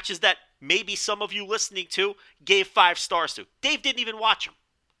 All matches that maybe some of you listening to gave 5 stars to. Dave didn't even watch them.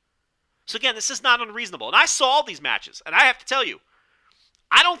 So again, this is not unreasonable. And I saw all these matches, and I have to tell you,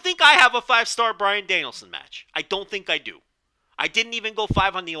 I don't think I have a 5-star Bryan Danielson match. I don't think I do. I didn't even go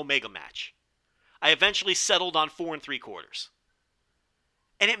 5 on the Omega match. I eventually settled on 4 3/4.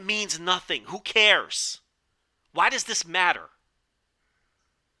 And it means nothing. Who cares? Why does this matter?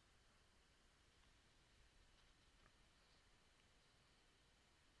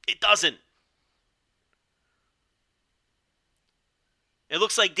 It doesn't. It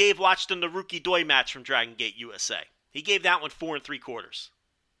looks like Dave watched the Naruki Doi match from Dragon Gate USA. He gave that one 4 3/4.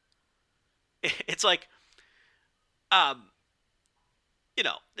 It's like,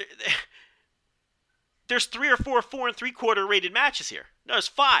 there's 3 or 4 4 3/4 rated matches here. No, there's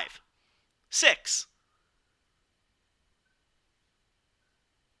 5, 6.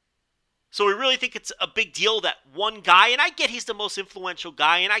 So we really think it's a big deal that one guy, and I get he's the most influential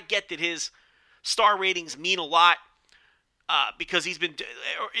guy, and I get that his star ratings mean a lot because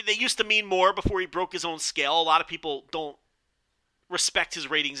they used to mean more before he broke his own scale. A lot of people don't respect his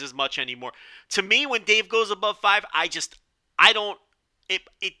ratings as much anymore. To me, when Dave goes above 5,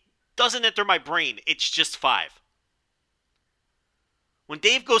 it doesn't enter my brain. It's just 5. When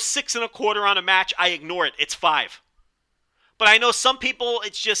Dave goes 6 1/4 on a match, I ignore it. It's 5. But I know some people,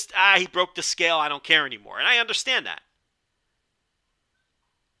 it's just, he broke the scale, I don't care anymore. And I understand that.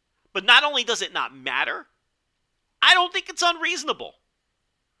 But not only does it not matter, I don't think it's unreasonable.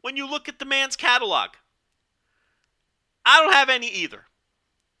 When you look at the man's catalog, I don't have any either.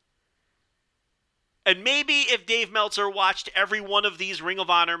 And maybe if Dave Meltzer watched every one of these Ring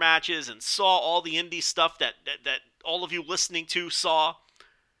of Honor matches and saw all the indie stuff that all of you listening to saw,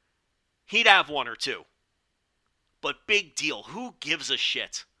 he'd have 1 or 2. But big deal. Who gives a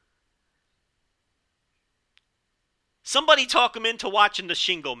shit? Somebody talk him into watching the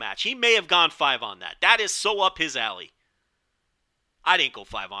Shingo match. He may have gone 5 on that. That is so up his alley. I didn't go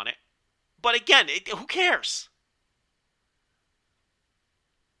 5 on it. But again, who cares?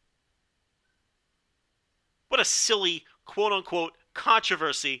 What a silly, quote-unquote,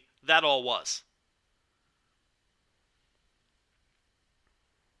 controversy that all was.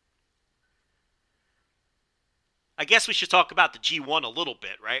 I guess we should talk about the G1 a little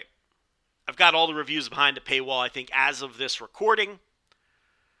bit, right? I've got all the reviews behind the paywall, I think, as of this recording.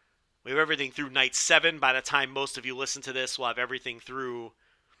 We have everything through night 7. By the time most of you listen to this, we'll have everything through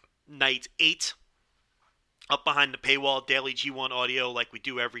night 8. Up behind the paywall, daily G1 audio like we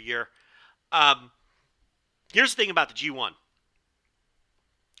do every year. Here's the thing about the G1.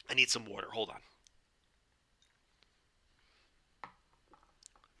 I need some water. Hold on.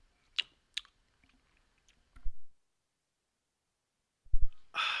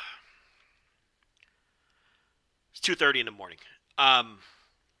 It's 2:30 in the morning.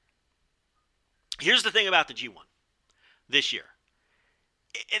 Here's the thing about the G1 this year.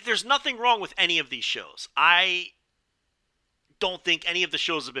 There's nothing wrong with any of these shows. I don't think any of the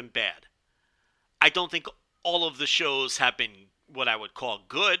shows have been bad. I don't think all of the shows have been what I would call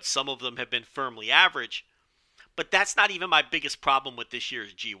good. Some of them have been firmly average. But that's not even my biggest problem with this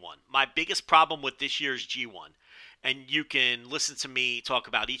year's G1. My biggest problem with this year's G1, and you can listen to me talk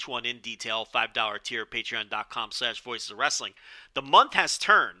about each one in detail, $5 tier, patreon.com/voices of wrestling. The month has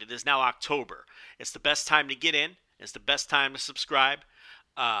turned. It is now October. It's the best time to get in. It's the best time to subscribe.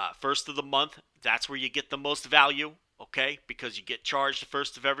 First of the month, that's where you get the most value, okay? Because you get charged the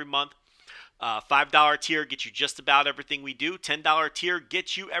first of every month. $5 tier gets you just about everything we do. $10 tier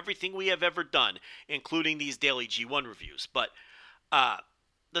gets you everything we have ever done, including these daily G1 reviews. But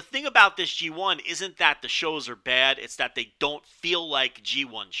the thing about this G1 isn't that the shows are bad. It's that they don't feel like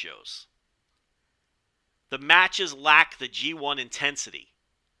G1 shows. The matches lack the G1 intensity.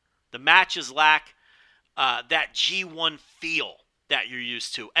 The matches lack that G1 feel that you're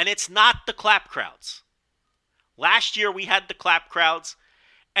used to. And it's not the clap crowds. Last year we had the clap crowds,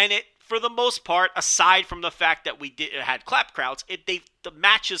 and it, for the most part, aside from the fact that we had clap crowds, the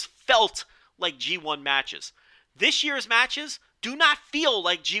matches felt like G1 matches. This year's matches do not feel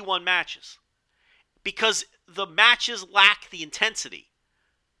like G1 matches because the matches lack the intensity.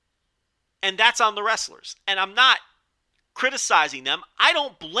 And that's on the wrestlers. And I'm not criticizing them. I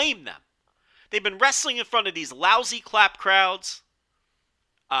don't blame them. They've been wrestling in front of these lousy clap crowds.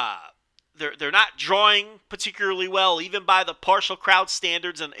 They're not drawing particularly well, even by the partial crowd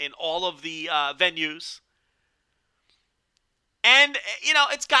standards in all of the venues. And,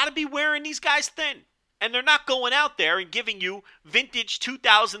 it's got to be wearing these guys thin. And they're not going out there and giving you vintage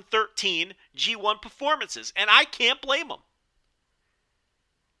 2013 G1 performances. And I can't blame them.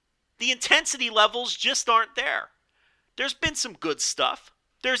 The intensity levels just aren't there. There's been some good stuff.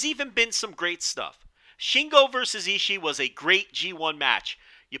 There's even been some great stuff. Shingo versus Ishii was a great G1 match.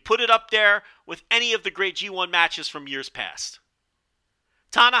 You put it up there with any of the great G1 matches from years past.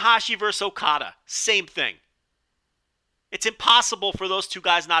 Tanahashi versus Okada, same thing. It's impossible for those two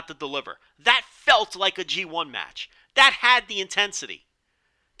guys not to deliver. That felt like a G1 match. That had the intensity.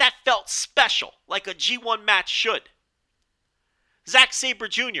 That felt special, like a G1 match should. Zack Sabre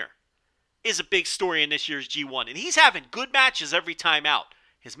Jr. is a big story in this year's G1, and he's having good matches every time out.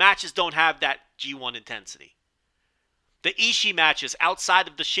 His matches don't have that G1 intensity. The Ishii matches outside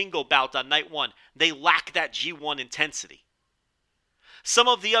of the Shingo bout on night one, they lack that G1 intensity. Some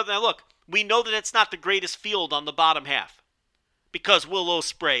of the other, now look, we know that it's not the greatest field on the bottom half because Will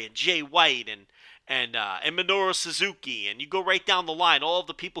Ospreay and Jay White and Minoru Suzuki, and you go right down the line, all of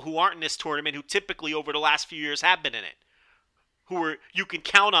the people who aren't in this tournament who typically over the last few years have been in it, you can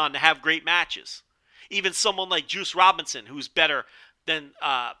count on to have great matches. Even someone like Juice Robinson, who's better than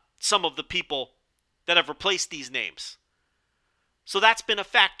some of the people that have replaced these names. So that's been a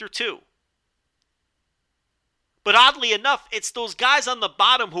factor too. But oddly enough, it's those guys on the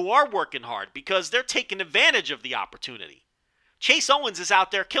bottom who are working hard because they're taking advantage of the opportunity. Chase Owens is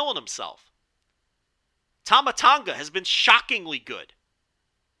out there killing himself. Tama Tonga has been shockingly good.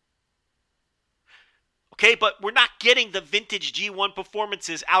 Okay, but we're not getting the vintage G1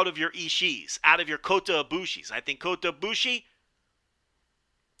 performances out of your Ishiis, out of your Kota Ibushis. I think Kota Ibushi,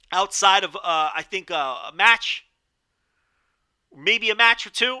 outside of, a match, maybe a match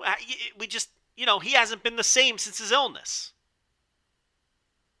or two, he hasn't been the same since his illness.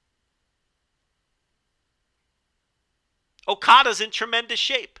 Okada's in tremendous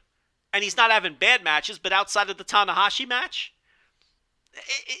shape. And he's not having bad matches, but outside of the Tanahashi match,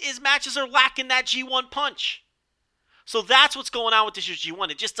 his matches are lacking that G1 punch. So that's what's going on with this year's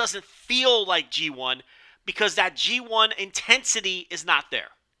G1. It just doesn't feel like G1 because that G1 intensity is not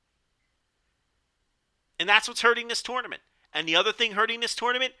there. And that's what's hurting this tournament. And the other thing hurting this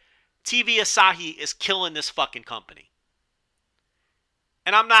tournament, TV Asahi is killing this fucking company.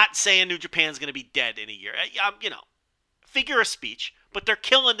 And I'm not saying New Japan's going to be dead in a year. Figure of speech. But they're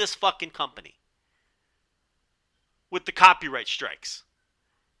killing this fucking company with the copyright strikes.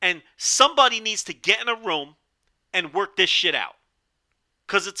 And somebody needs to get in a room and work this shit out.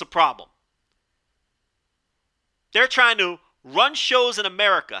 Because it's a problem. They're trying to run shows in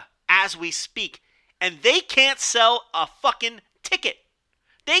America as we speak. And they can't sell a fucking ticket.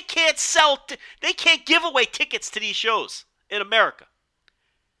 They can't give away tickets to these shows in America.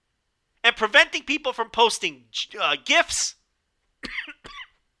 And preventing people from posting GIFs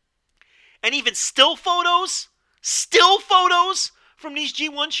and even still photos from these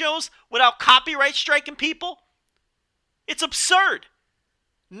G1 shows without copyright striking people. It's absurd.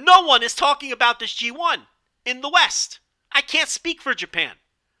 No one is talking about this G1 in the West. I can't speak for Japan.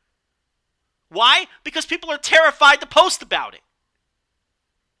 Why? Because people are terrified to post about it.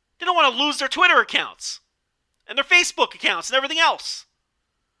 They don't want to lose their Twitter accounts and their Facebook accounts and everything else.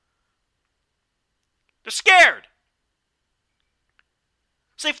 They're scared.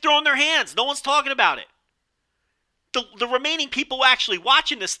 So they've thrown their hands. No one's talking about it. The remaining people actually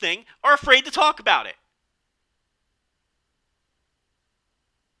watching this thing are afraid to talk about it.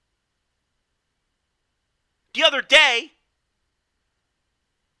 The other day,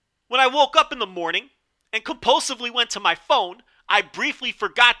 when I woke up in the morning and compulsively went to my phone, I briefly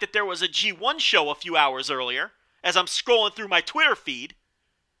forgot that there was a G1 show a few hours earlier as I'm scrolling through my Twitter feed.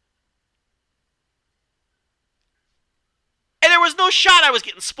 And there was no shot I was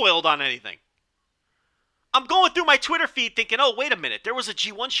getting spoiled on anything. I'm going through my Twitter feed thinking, oh, wait a minute, there was a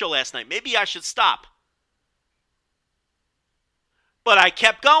G1 show last night. Maybe I should stop. But I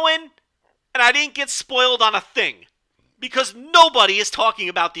kept going, and I didn't get spoiled on a thing. Because nobody is talking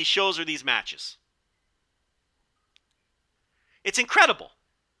about these shows or these matches. It's incredible.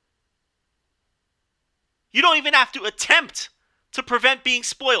 You don't even have to attempt to prevent being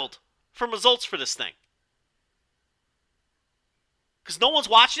spoiled from results for this thing. Because no one's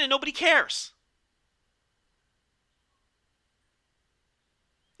watching and nobody cares.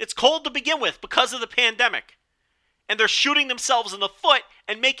 It's cold to begin with because of the pandemic. And they're shooting themselves in the foot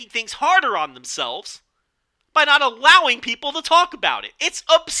and making things harder on themselves by not allowing people to talk about it. It's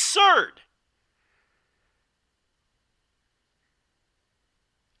absurd.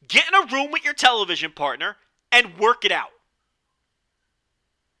 Get in a room with your television partner and work it out.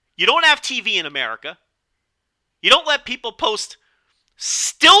 You don't have TV in America. You don't let people post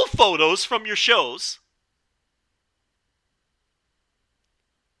still photos from your shows.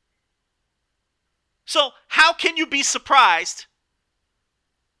 So how can you be surprised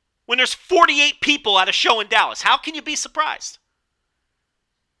when there's 48 people at a show in Dallas? How can you be surprised?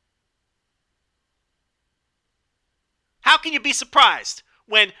 How can you be surprised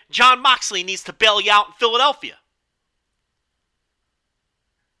when John Moxley needs to bail you out in Philadelphia?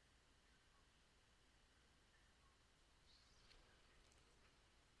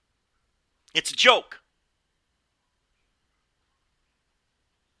 It's a joke.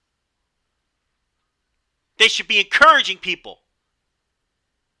 They should be encouraging people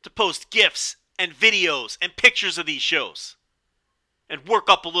to post GIFs and videos and pictures of these shows and work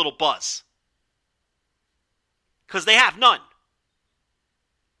up a little buzz. Because they have none.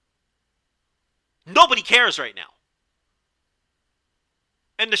 Nobody cares right now.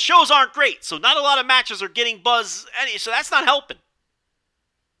 And the shows aren't great, so not a lot of matches are getting buzz, so that's not helping.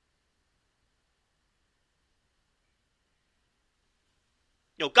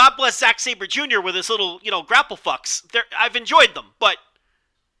 God bless Zack Sabre Jr. with his little, grapple fucks. I've enjoyed them, but,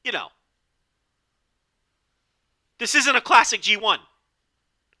 this isn't a classic G1.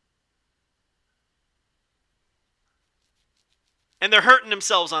 And they're hurting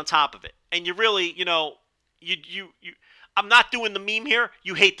themselves on top of it. And you really, I'm not doing the meme here.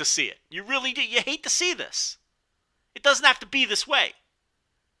 You hate to see it. You really do. You hate to see this. It doesn't have to be this way.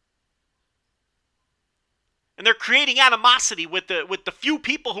 And they're creating animosity with the few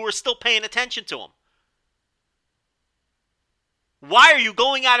people who are still paying attention to them. Why are you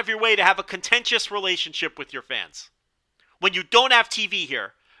going out of your way to have a contentious relationship with your fans? When you don't have TV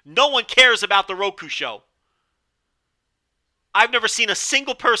here, no one cares about the Roku show. I've never seen a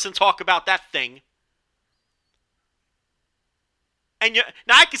single person talk about that thing. And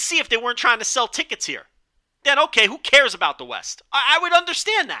now I could see if they weren't trying to sell tickets here. Then okay, who cares about the West? I would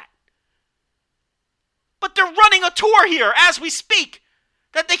understand that. But they're running a tour here as we speak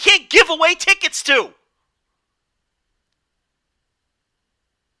that they can't give away tickets to.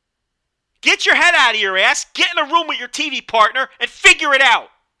 Get your head out of your ass, get in a room with your TV partner, and figure it out.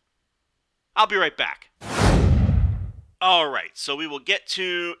 I'll be right back. All right, so we will get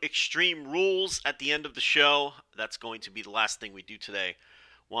to Extreme Rules at the end of the show. That's going to be the last thing we do today.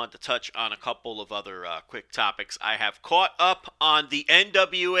 Wanted to touch on a couple of other quick topics. I have caught up on the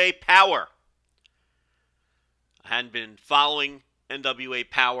NWA Power. I hadn't been following NWA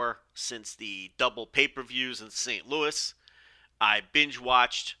Power since the double pay-per-views in St. Louis. I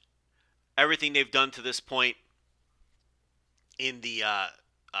binge-watched everything they've done to this point in the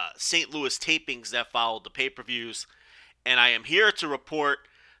St. Louis tapings that followed the pay-per-views. And I am here to report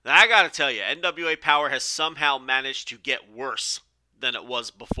that I got to tell you, NWA Power has somehow managed to get worse than it was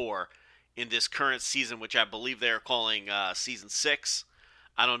before in this current season, which I believe they're calling Season 6.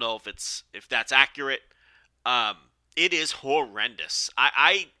 I don't know if that's accurate. It is horrendous.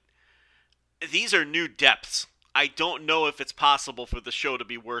 These are new depths. I don't know if it's possible for the show to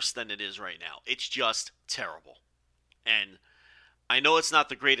be worse than it is right now. It's just terrible. And I know it's not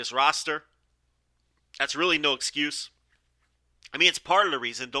the greatest roster. That's really no excuse. I mean, it's part of the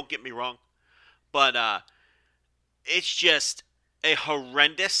reason, don't get me wrong. But it's just a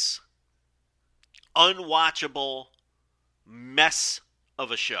horrendous, unwatchable mess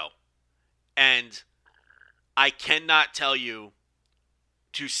of a show. And I cannot tell you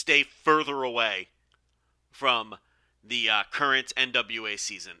to stay further away from the current NWA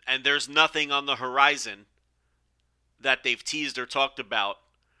season. And there's nothing on the horizon that they've teased or talked about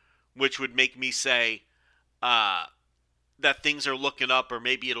which would make me say that things are looking up or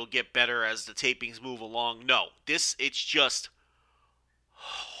maybe it'll get better as the tapings move along. No, it's just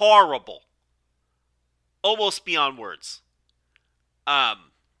horrible. Almost beyond words. I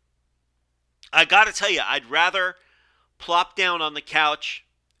gotta tell you, I'd rather plop down on the couch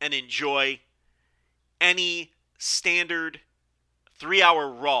and enjoy any standard 3-hour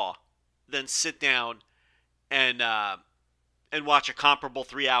Raw than sit down and watch a comparable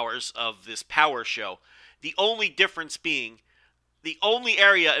 3 hours of this Power show. The only difference being, the only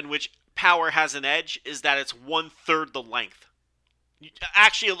area in which Power has an edge is that it's 1/3 the length.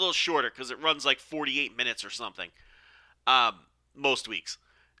 Actually, a little shorter because it runs like 48 minutes or something most weeks.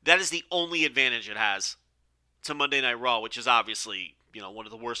 That is the only advantage it has to Monday Night Raw, which is obviously, one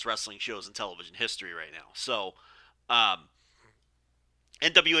of the worst wrestling shows in television history right now. So,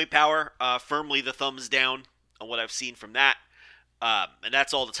 NWA Power, firmly the thumbs down on what I've seen from that. And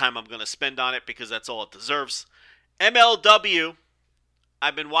that's all the time I'm going to spend on it because that's all it deserves. MLW,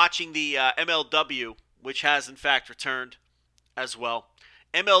 I've been watching the MLW, which has in fact returned as well.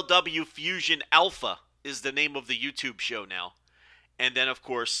 MLW Fusion Alpha is the name of the YouTube show now. And then, of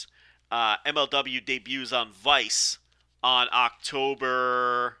course, MLW debuts on Vice on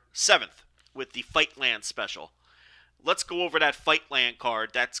October 7th with the Fightland special, let's go over that Fightland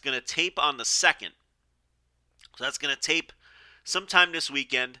card that's going to tape on the 2nd. So that's going to tape sometime this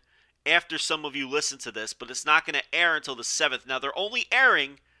weekend after some of you listen to this, but it's not going to air until the 7th. Now, they're only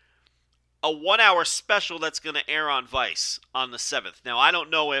airing a 1-hour special that's going to air on Vice on the 7th. Now, I don't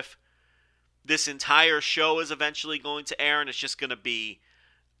know if this entire show is eventually going to air and it's just going to be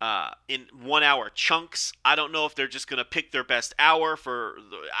in 1-hour chunks. I don't know if they're just going to pick their best hour for...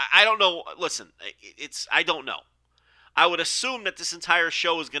 I don't know. Listen, I don't know. I would assume that this entire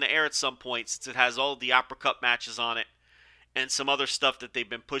show is going to air at some point since it has all the Uppercut matches on it and some other stuff that they've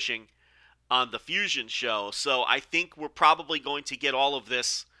been pushing on the Fusion show. So I think we're probably going to get all of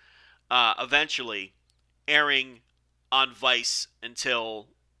this eventually airing on Vice until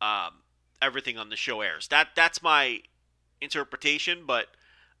everything on the show airs. That's my interpretation, but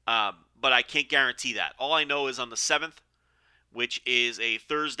I can't guarantee that. All I know is on the 7th, which is a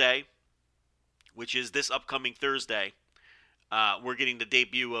Thursday, which is this upcoming Thursday, we're getting the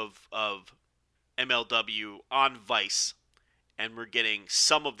debut of MLW on Vice, and we're getting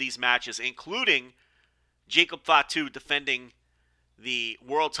some of these matches, including Jacob Fatu defending the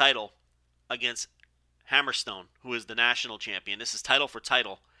world title against Hammerstone, who is the national champion. This is title for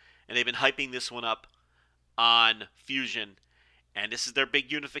title, and they've been hyping this one up on Fusion, and this is their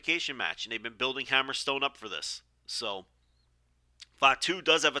big unification match, and they've been building Hammerstone up for this. So Fatu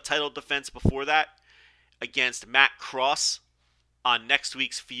does have a title defense before that against Matt Cross on next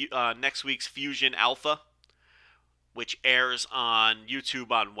week's Fusion Alpha, which airs on YouTube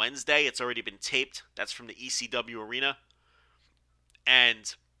on Wednesday. It's already been taped. That's from the ECW Arena.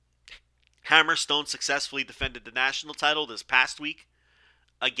 And Hammerstone successfully defended the national title this past week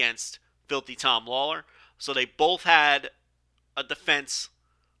against Filthy Tom Lawler. So they both had a defense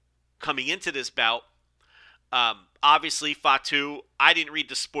coming into this bout. Obviously, Fatu, I didn't read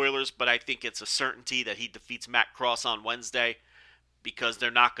the spoilers, but I think it's a certainty that he defeats Matt Cross on Wednesday because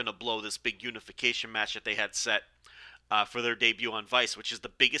they're not going to blow this big unification match that they had set for their debut on Vice, which is the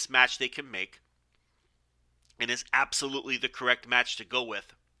biggest match they can make and is absolutely the correct match to go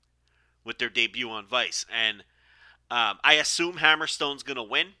with their debut on Vice. And I assume Hammerstone's going to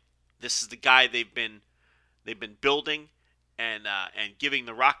win. This is the guy they've been building and giving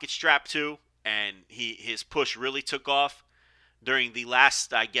the rocket strap to, and his push really took off during the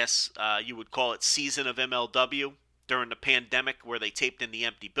last, I guess you would call it, season of MLW during the pandemic where they taped in the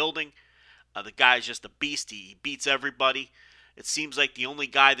empty building. The guy's just a beast. He beats everybody. It seems like the only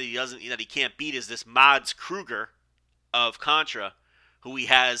guy that he can't beat is this Mads Kruger of Contra, who he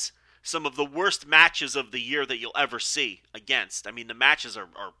has some of the worst matches of the year that you'll ever see against. I mean, the matches are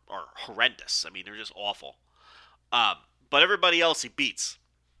horrendous. I mean, they're just awful. But everybody else he beats.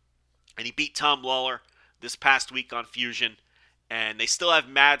 And he beat Tom Lawler this past week on Fusion. And they still have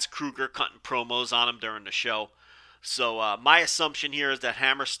Mads Kruger cutting promos on him during the show. So my assumption here is that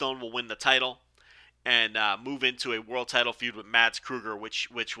Hammerstone will win the title and move into a world title feud with Mads Kruger, which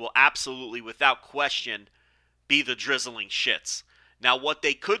will absolutely, without question, be the drizzling shits. Now, what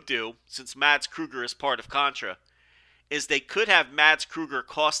they could do, since Mads Kruger is part of Contra, is they could have Mads Kruger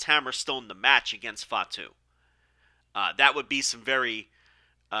cost Hammerstone the match against Fatu. That would be some very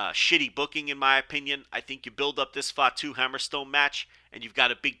shitty booking, in my opinion. I think you build up this Fatu Hammerstone match, and you've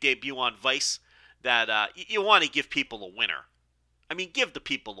got a big debut on Vice that you want to give people a winner. I mean, give the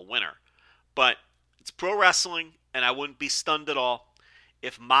people a winner. But it's pro wrestling, and I wouldn't be stunned at all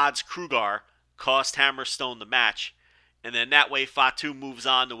if Mads Kruger cost Hammerstone the match, and then that way Fatu moves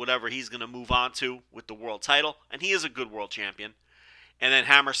on to whatever he's going to move on to with the world title, and he is a good world champion. And then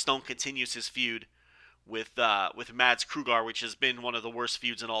Hammerstone continues his feud with Mads Kruger, which has been one of the worst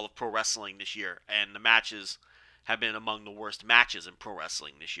feuds in all of pro wrestling this year, and the matches have been among the worst matches in pro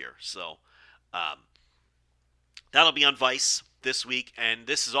wrestling this year. So that'll be on Vice this week, and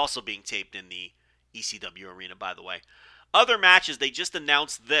this is also being taped in the ECW Arena, by the way. Other matches, they just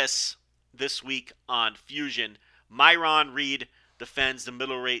announced this week on Fusion. Myron Reed defends the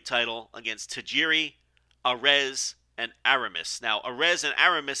middleweight title against Tajiri, Arez, and Aramis. Now, Arez and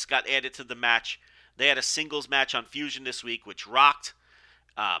Aramis got added to the match. They had a singles match on Fusion this week, which rocked.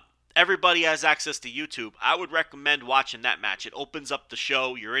 Everybody has access to YouTube. I would recommend watching that match. It opens up the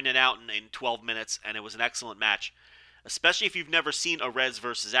show. You're in and out in 12 minutes, and it was an excellent match, especially if you've never seen Arez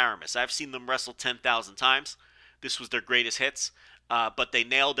versus Aramis. I've seen them wrestle 10,000 times. This was their greatest hits, but they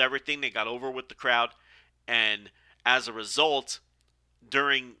nailed everything. They got over with the crowd, and as a result,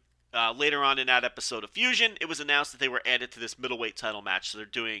 during later on in that episode of Fusion, it was announced that they were added to this middleweight title match, so they're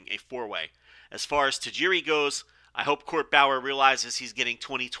doing a four-way. As far as Tajiri goes, I hope Court Bauer realizes he's getting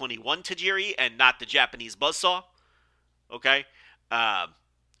 2021 Tajiri and not the Japanese buzzsaw. Okay?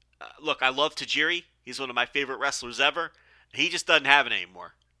 Look, I love Tajiri. He's one of my favorite wrestlers ever. He just doesn't have it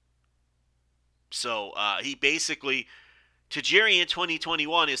anymore. So he basically, Tajiri in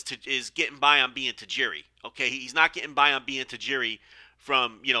 2021 is getting by on being Tajiri. Okay, he's not getting by on being Tajiri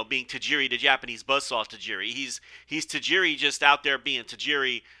from, being Tajiri to Japanese buzzsaw Tajiri. He's Tajiri just out there being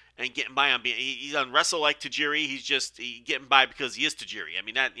Tajiri and getting by on being. He doesn't wrestle like Tajiri. He's just getting by because he is Tajiri. I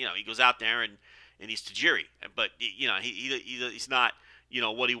mean, that, he goes out there and he's Tajiri. But, he's not,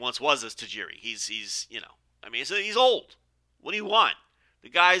 what he once was as Tajiri. He's old. What do you want? The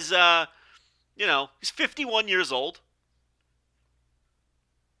guy's, he's 51 years old.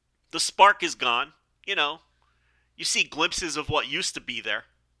 The spark is gone. You see glimpses of what used to be there.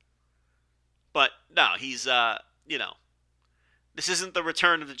 But, no, he's, this isn't the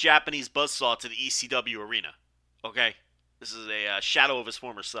return of the Japanese buzzsaw to the ECW arena. Okay? This is a shadow of his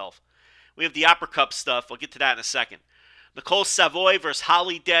former self. We have the Opera Cup stuff. I'll get to that in a second. Nicole Savoy versus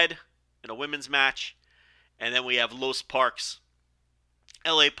Holly Dead in a women's match. And then we have Los Parks,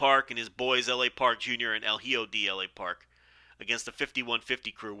 L.A. Park and his boys, L.A. Park Jr. and El Hijo de L.A. Park, against the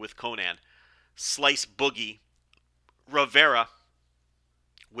 5150 crew with Conan. Slice Boogie, Rivera,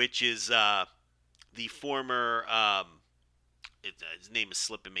 which is the former, his name is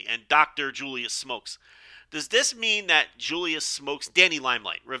slipping me, and Dr. Julius Smokes. Does this mean that Julius Smokes, Danny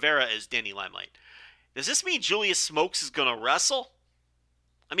Limelight, Rivera is Danny Limelight. Does this mean Julius Smokes is going to wrestle?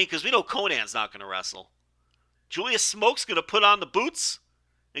 I mean, because we know Conan's not going to wrestle. Julius Smokes going to put on the boots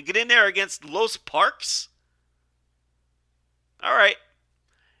and get in there against Los Parks? All right.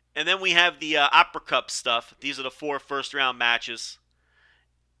 And then we have the Opera Cup stuff. These are the 4 first-round matches.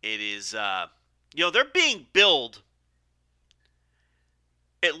 It is, they're being billed,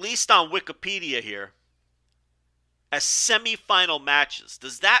 at least on Wikipedia here, as semifinal matches.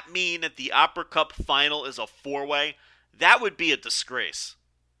 Does that mean that the Opera Cup final is a 4-way? That would be a disgrace.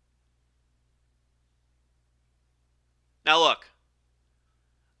 Now look,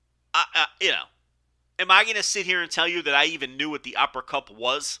 am I going to sit here and tell you that I even knew what the Opera Cup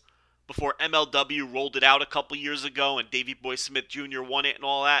was before MLW rolled it out a couple years ago and Davey Boy Smith Jr. won it and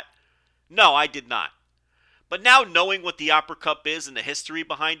all that? No, I did not. But now knowing what the Opera Cup is and the history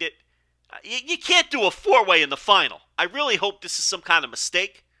behind it, you can't do a 4-way in the final. I really hope this is some kind of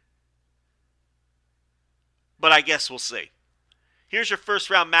mistake. But I guess we'll see. Here's your first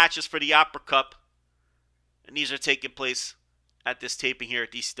round matches for the Opera Cup. And these are taking place at this taping here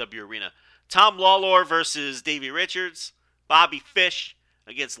at DCW Arena. Tom Lawlor versus Davey Richards. Bobby Fish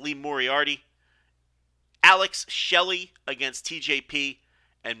against Lee Moriarty. Alex Shelley against TJP.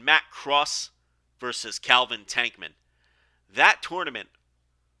 And Matt Cross versus Calvin Tankman. That tournament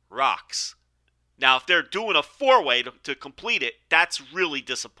rocks. Now, if they're doing a 4-way to complete it, that's really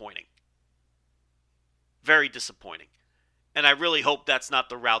disappointing. Very disappointing. And I really hope that's not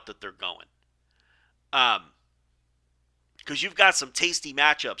the route that they're going. Because you've got some tasty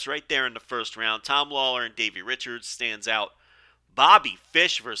matchups right there in the first round. Tom Lawlor and Davey Richards stands out. Bobby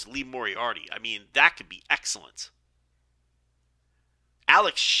Fish versus Lee Moriarty. I mean, that could be excellent.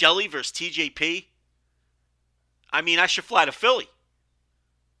 Alex Shelley versus TJP. I mean, I should fly to Philly.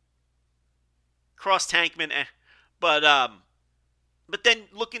 Cross Tankman, But then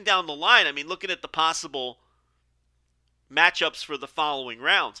looking down the line, I mean, looking at the possible matchups for the following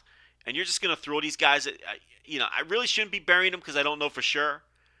rounds, and you're just going to throw these guys at, I really shouldn't be burying them because I don't know for sure,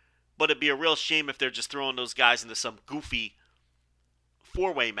 but it'd be a real shame if they're just throwing those guys into some goofy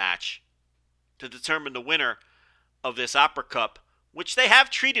 4-way match to determine the winner of this Opera Cup, which they have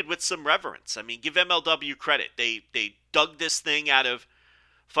treated with some reverence. I mean, give MLW credit. They dug this thing out of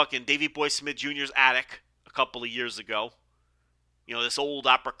fucking Davey Boy Smith Jr.'s attic a couple of years ago. This old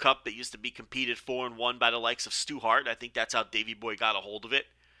Opera Cup that used to be competed for and won by the likes of Stu Hart. I think that's how Davey Boy got a hold of it.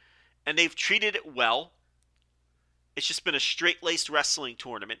 And they've treated it well. It's just been a straight-laced wrestling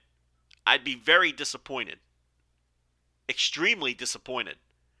tournament. I'd be very disappointed. Extremely disappointed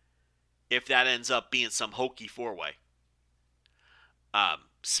if that ends up being some hokey 4-way.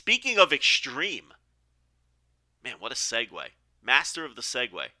 Speaking of extreme, man, what a segue. Master of the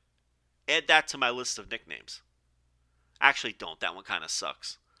segue. Add that to my list of nicknames. Actually, don't. That one kind of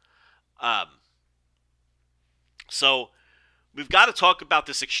sucks. So, we've got to talk about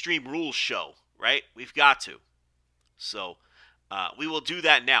this Extreme Rules show, right? We've got to. So, we will do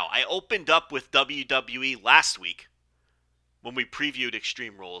that now. I opened up with WWE last week when we previewed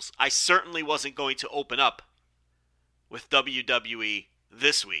Extreme Rules. I certainly wasn't going to open up with WWE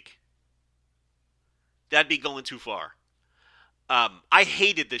this week. That'd be going too far. I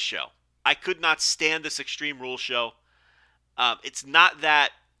hated this show. I could not stand this Extreme Rules show. It's not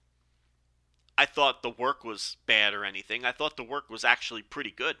that I thought the work was bad or anything. I thought the work was actually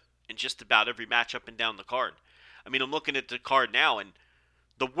pretty good, in just about every match up and down the card. I mean, I'm looking at the card now, and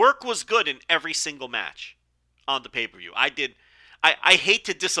the work was good in every single match on the pay-per-view. I hate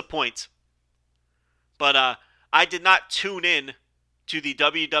to disappoint, but I did not tune in to the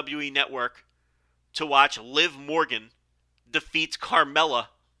WWE Network to watch Liv Morgan defeat Carmella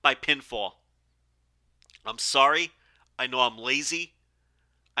by pinfall. I'm sorry. I know I'm lazy.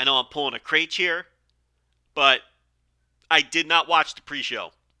 I know I'm pulling a crate here, but I did not watch the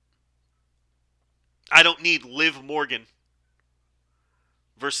pre-show. I don't need Liv Morgan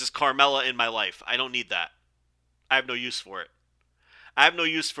versus Carmella in my life. I don't need that. I have no use for it. I have no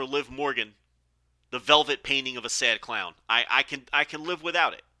use for Liv Morgan, the velvet painting of a sad clown. I can live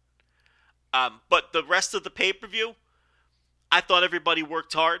without it. But the rest of the pay-per-view, I thought everybody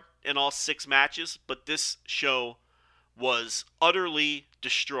worked hard in all 6 matches, but this show was utterly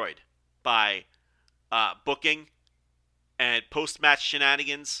destroyed by booking and post-match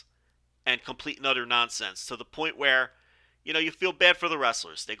shenanigans and complete and utter nonsense, to the point where, you feel bad for the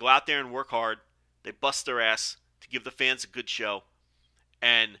wrestlers. They go out there and work hard. They bust their ass to give the fans a good show.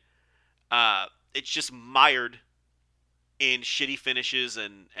 And it's just mired in shitty finishes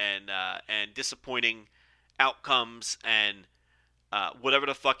and disappointing outcomes and whatever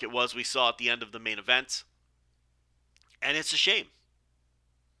the fuck it was we saw at the end of the main event. And it's a shame.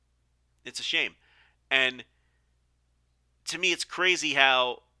 It's a shame. And to me, it's crazy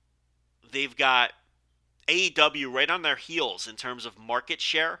how they've got AEW right on their heels in terms of market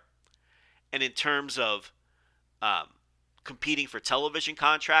share and in terms of competing for television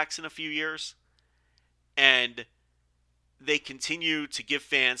contracts in a few years. And they continue to give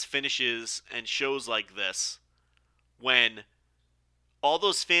fans finishes and shows like this when all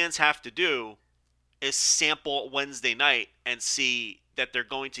those fans have to do is sample Wednesday night and see that they're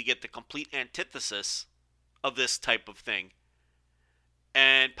going to get the complete antithesis of this type of thing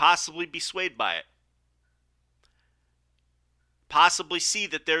and possibly be swayed by it. Possibly see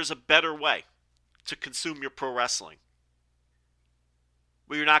that there's a better way to consume your pro wrestling,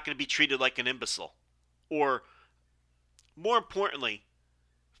 where you're not going to be treated like an imbecile. Or, more importantly,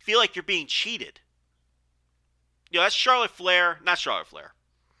 feel like you're being cheated. That's Charlotte Flair, not Charlotte Flair.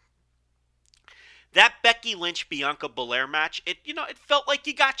 That Becky Lynch-Bianca Belair match, it felt like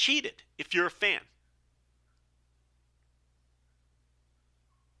you got cheated if you're a fan.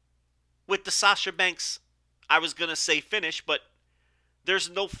 With the Sasha Banks, I was going to say finish, but there was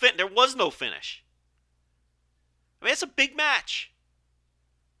no finish. I mean, it's a big match.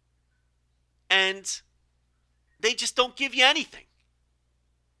 And they just don't give you anything.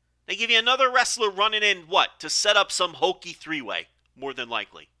 They give you another wrestler running in, to set up some hokey 3-way, more than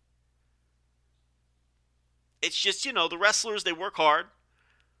likely. It's just, the wrestlers, they work hard.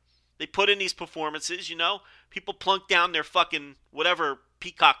 They put in these performances, People plunk down their fucking whatever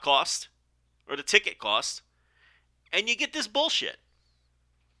Peacock cost, or the ticket cost, and you get this bullshit.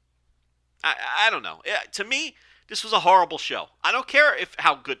 I don't know. To me, this was a horrible show. I don't care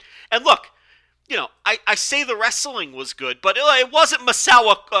how good. And look, I say the wrestling was good, but it wasn't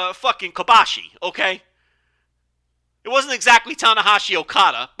Misawa fucking Kobashi, okay? It wasn't exactly Tanahashi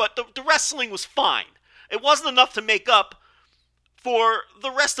Okada, but the wrestling was fine. It wasn't enough to make up for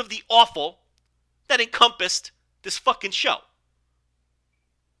the rest of the awful that encompassed this fucking show.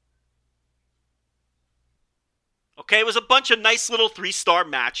 Okay, it was a bunch of nice little 3-star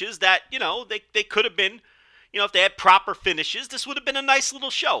matches that, they could have been, if they had proper finishes, this would have been a nice little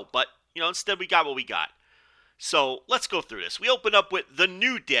show. But, instead we got what we got. So, let's go through this. We open up with The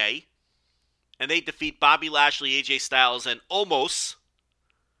New Day, and they defeat Bobby Lashley, AJ Styles, and Omos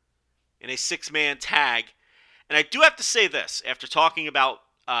in a 6-man tag. And I do have to say this, after talking about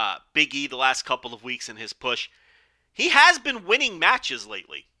Big E the last couple of weeks in his push, he has been winning matches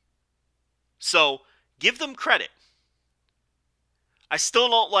lately. So, give them credit. I still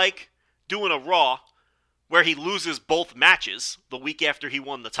don't like doing a Raw where he loses both matches the week after he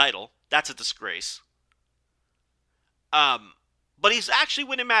won the title. That's a disgrace. But he's actually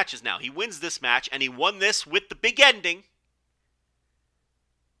winning matches now. He wins this match, and he won this with the big ending.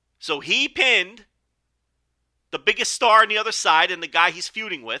 So he pinned the biggest star on the other side and the guy he's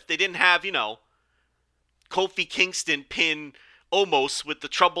feuding with. They didn't have, Kofi Kingston pin Omos with the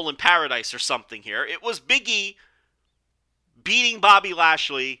Trouble in Paradise or something here. It was Big E beating Bobby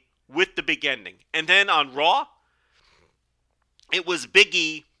Lashley with the big ending. And then on Raw, it was Big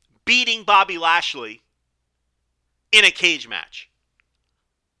E beating Bobby Lashley in a cage match.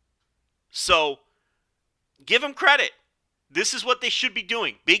 So, give him credit. This is what they should be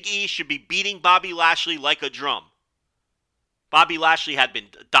doing. Big E should be beating Bobby Lashley like a drum. Bobby Lashley had been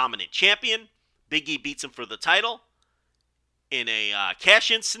dominant champion. Big E beats him for the title. in a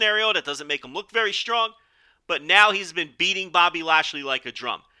cash-in scenario that doesn't make him look very strong, but now he's been beating Bobby Lashley like a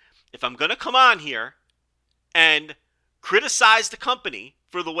drum. If I'm going to come on here and criticize the company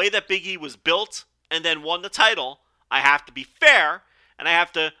for the way that Big E was built and then won the title, I have to be fair, and I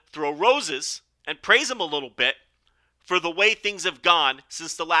have to throw roses and praise him a little bit for the way things have gone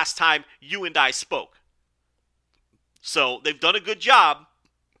since the last time you and I spoke. So they've done a good job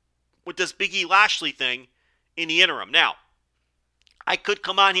with this Big E Lashley thing in the interim. Now, I could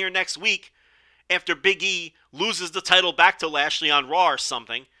come on here next week after Big E loses the title back to Lashley on Raw or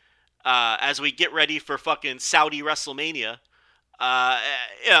something, as we get ready for fucking Saudi WrestleMania, and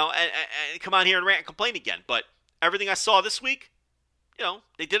come on here and rant and complain again. But everything I saw this week,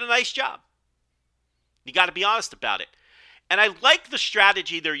 they did a nice job. You got to be honest about it. And I like the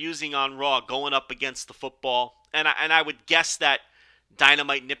strategy they're using on Raw going up against the football. And I would guess that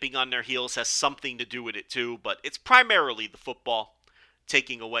Dynamite nipping on their heels has something to do with it too. But it's primarily the football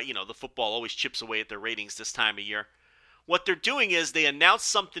taking away. The football always chips away at their ratings this time of year. What they're doing is they announced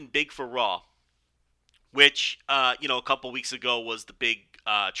something big for Raw, which, a couple weeks ago was the big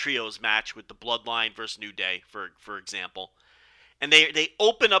trios match with the Bloodline versus New Day, for example. And they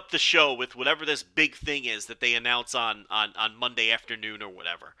open up the show with whatever this big thing is that they announce on Monday afternoon or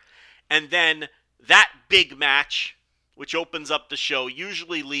whatever. And then that big match, which opens up the show,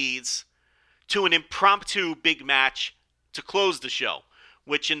 usually leads to an impromptu big match to close the show,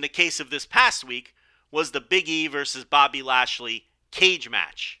 which in the case of this past week was the Big E versus Bobby Lashley cage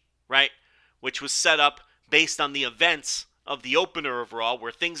match, right? Which was set up based on the events of the opener of Raw,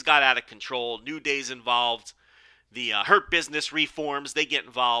 where things got out of control, New Day's involved, the Hurt Business reforms, they get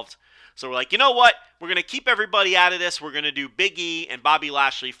involved. So we're like, you know what? We're going to keep everybody out of this. We're going to do Big E and Bobby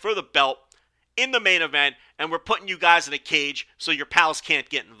Lashley for the belt in the main event, and we're putting you guys in a cage so your pals can't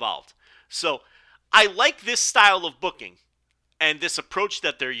get involved. So I like this style of booking and this approach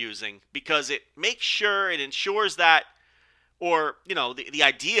that they're using because it makes sure, it ensures that, or, the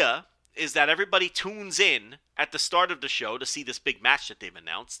idea is that everybody tunes in at the start of the show to see this big match that they've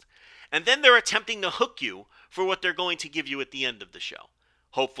announced, and then they're attempting to hook you for what they're going to give you at the end of the show.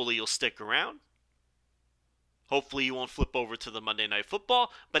 Hopefully you'll stick around. Hopefully you won't flip over to the Monday Night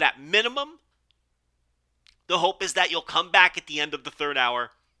Football, but at minimum, the hope is that you'll come back at the end of the third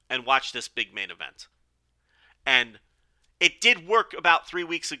hour and watch this big main event. And it did work about 3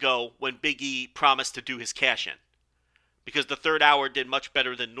 weeks ago when Big E promised to do his cash-in, because the third hour did much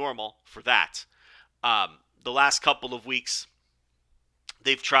better than normal for that. The last couple of weeks,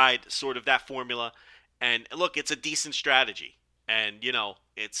 they've tried sort of that formula, and look, it's a decent strategy. And, we know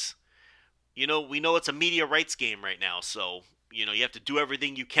it's a media rights game right now, so, you have to do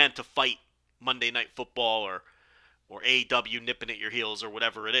everything you can to fight Monday Night Football or AEW nipping at your heels or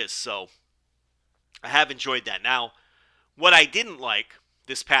whatever it is. So I have enjoyed that. Now, what I didn't like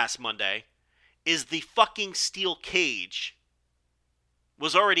this past Monday is the fucking steel cage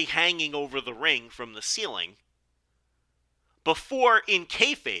was already hanging over the ring from the ceiling before, in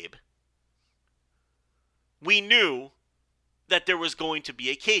kayfabe, we knew that there was going to be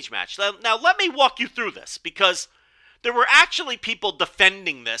a cage match. Now, let me walk you through this, because there were actually people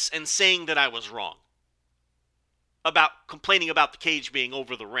defending this and saying that I was wrong about complaining about the cage being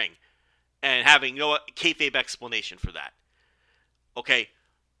over the ring and having no kayfabe explanation for that. Okay,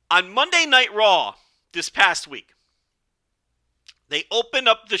 on Monday Night Raw this past week, they opened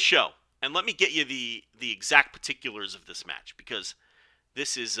up the show, and let me get you the exact particulars of this match, because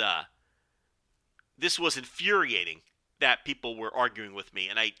this was infuriating that people were arguing with me,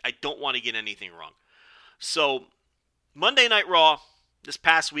 and I don't want to get anything wrong. So, Monday Night Raw this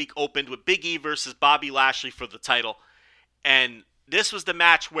past week opened with Big E versus Bobby Lashley for the title, and this was the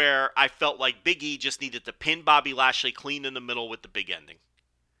match where I felt like Big E just needed to pin Bobby Lashley clean in the middle with the big ending.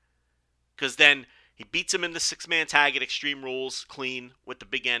 Because then he beats him in the six-man tag at Extreme Rules clean with the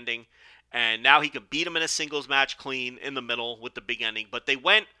big ending, and now he could beat him in a singles match clean in the middle with the big ending. But they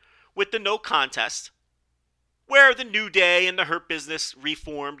went with the no contest, where the New Day and the Hurt Business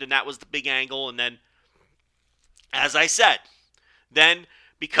reformed, and that was the big angle. And then, as I said, then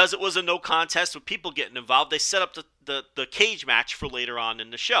because it was a no contest with people getting involved, they set up the cage match for later on in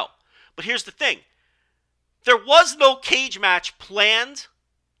the show. But here's the thing. There was no cage match planned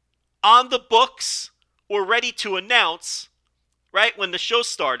on the books or ready to announce, right, when the show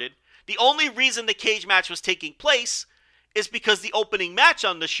started. The only reason the cage match was taking place is because the opening match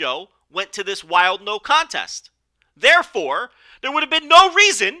on the show went to this wild no contest. Therefore, there would have been no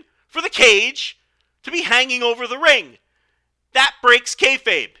reason for the cage to be hanging over the ring. That breaks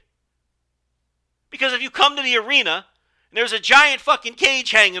kayfabe. Because if you come to the arena and there's a giant fucking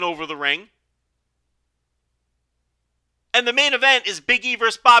cage hanging over the ring, and the main event is Big E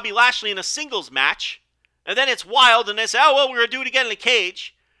versus Bobby Lashley in a singles match, and then it's wild, and they say, oh, well, we're going to do it again in a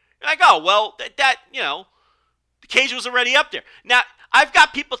cage. You're like, oh, well, the cage was already up there. Now, I've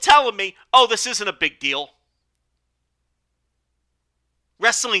got people telling me, oh, this isn't a big deal.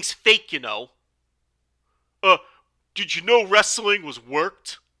 Wrestling's fake, Did you know wrestling was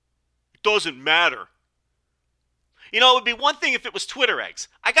worked? It doesn't matter. It would be one thing if it was Twitter eggs.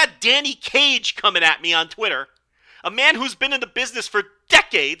 I got Danny Cage coming at me on Twitter, a man who's been in the business for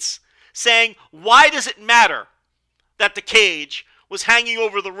decades, saying, why does it matter that the cage was hanging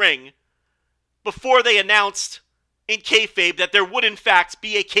over the ring before they announced in kayfabe that there would in fact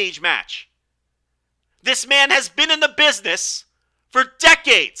be a cage match? This man has been in the business for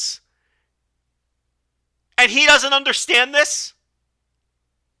decades, and he doesn't understand this?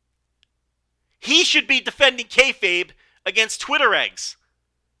 He should be defending kayfabe against Twitter eggs,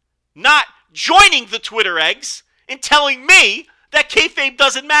 not joining the Twitter eggs and telling me that kayfabe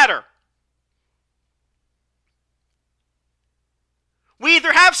doesn't matter. We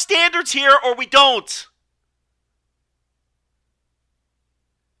either have standards here or we don't.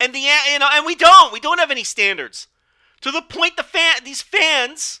 And we don't. We don't have any standards. To the point these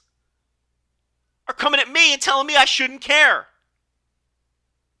fans are coming at me and telling me I shouldn't care.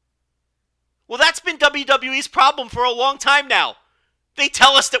 Well, that's been WWE's problem for a long time now. They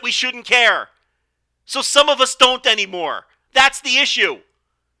tell us that we shouldn't care. So some of us don't anymore. That's the issue.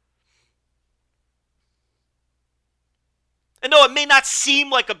 And no, it may not seem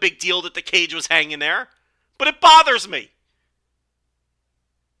like a big deal that the cage was hanging there, but it bothers me.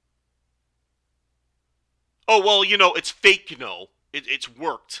 Oh, well, it's fake, It's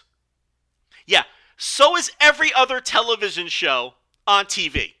worked. Yeah, so is every other television show on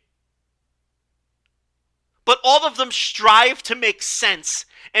TV. But all of them strive to make sense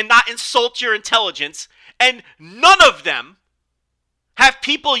and not insult your intelligence, and none of them have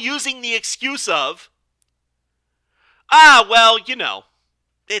people using the excuse of, well,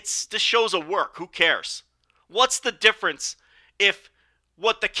 the show's a work, who cares? What's the difference if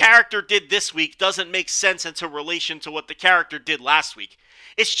what the character did this week doesn't make sense into relation to what the character did last week?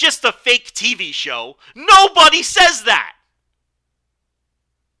 It's just a fake TV show. Nobody says that.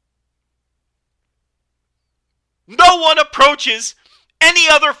 No one approaches any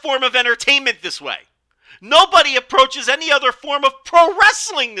other form of entertainment this way. Nobody approaches any other form of pro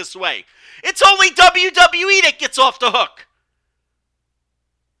wrestling this way. It's only WWE that gets off the hook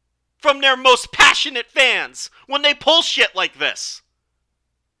from their most passionate fans when they pull shit like this.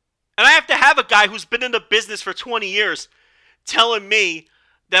 And I have to have a guy who's been in the business for 20 years telling me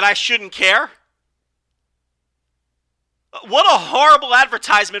that I shouldn't care? What a horrible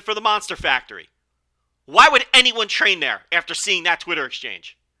advertisement for the Monster Factory. Why would anyone train there after seeing that Twitter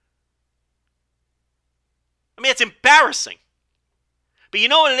exchange? I mean, it's embarrassing. But you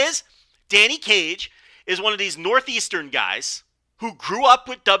know what it is? Danny Cage is one of these Northeastern guys who grew up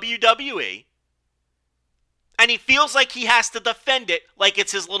with WWE, and he feels like he has to defend it like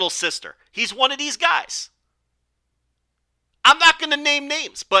it's his little sister. He's one of these guys. I'm not going to name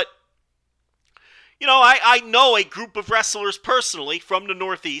names, but, I know a group of wrestlers personally from the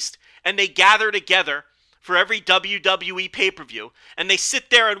Northeast, and they gather together for every WWE pay-per-view, and they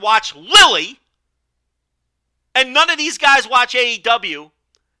sit there and watch Lily, and none of these guys watch AEW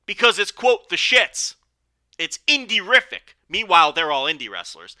because it's, quote, the shits. It's indie-rific. Meanwhile, they're all indie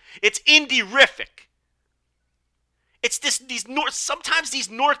wrestlers. It's indie-rific. It's sometimes these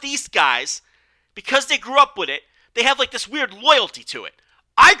Northeast guys, because they grew up with it, they have like this weird loyalty to it.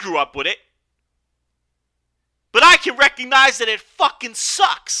 I grew up with it, but I can recognize that it fucking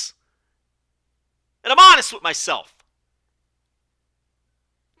sucks. And I'm honest with myself.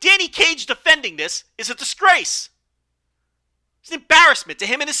 Danny Cage defending this is a disgrace. It's an embarrassment to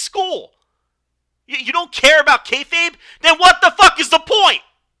him and his school. You don't care about kayfabe? Then what the fuck is the point?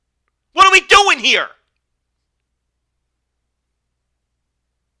 What are we doing here?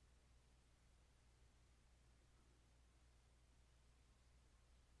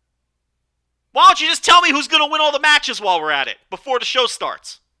 Why don't you just tell me who's going to win all the matches while we're at it, before the show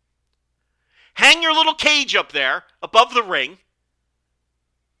starts? Hang your little cage up there, above the ring,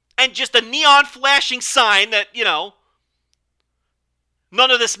 and just a neon flashing sign that,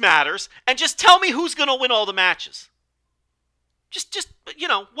 none of this matters, and just tell me who's going to win all the matches.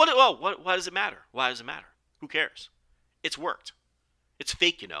 Why does it matter? Why does it matter? Who cares? It's worked. It's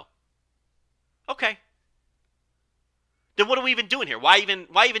fake, Okay. Then what are we even doing here? Why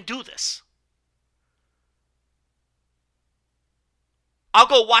even do this? I'll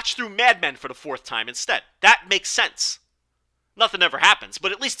go watch through Mad Men for the 4th time instead. That makes sense. Nothing ever happens,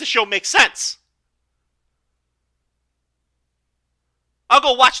 but at least the show makes sense. I'll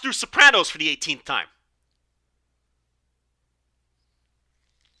go watch through Sopranos for the 18th time.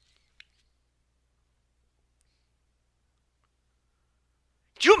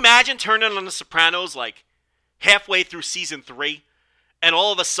 Do you imagine turning on The Sopranos like halfway through season 3, and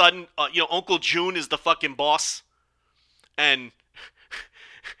all of a sudden, Uncle June is the fucking boss, and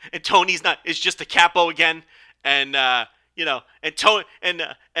Tony's is just a capo again, and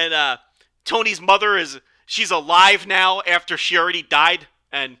Tony's mother she's alive now after she already died,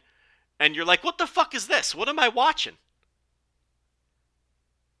 and you're like, what the fuck is this? What am I watching?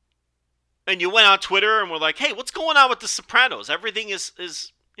 And you went on Twitter and were like, hey, what's going on with The Sopranos? Everything is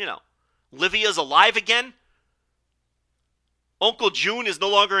Livia's alive again. Uncle June is no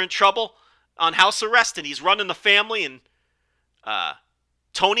longer in trouble on house arrest, and he's running the family, and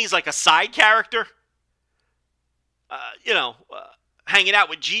Tony's like a side character. Hanging out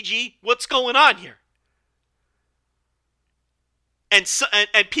with Gigi. What's going on here? And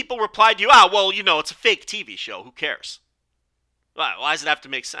people replied to you, it's a fake TV show. Who cares? Why does it have to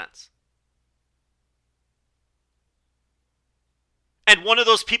make sense? And one of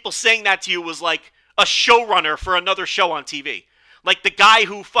those people saying that to you was like a showrunner for another show on TV. Like the guy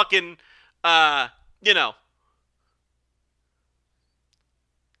who fucking, the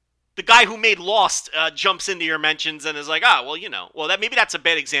guy who made Lost jumps into your mentions and is like, maybe that's a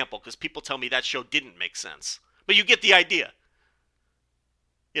bad example because people tell me that show didn't make sense. But you get the idea.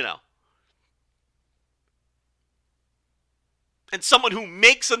 And someone who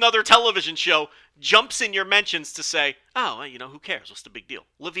makes another television show jumps in your mentions to say, who cares? What's the big deal?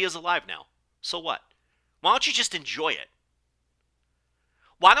 Livia's alive now. So what? Why don't you just enjoy it?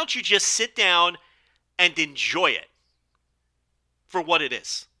 Why don't you just sit down and enjoy it for what it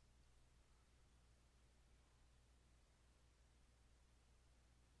is?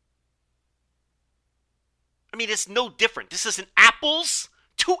 I mean, it's no different. This is an apples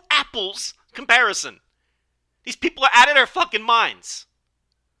to apples comparison. These people are out of their fucking minds.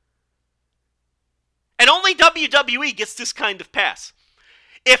 And only WWE gets this kind of pass.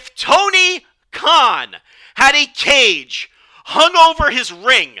 If Tony Khan had a cage hung over his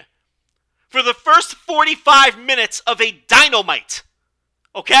ring for the first 45 minutes of a Dynamite,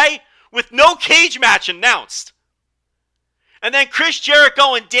 okay, with no cage match announced, and then Chris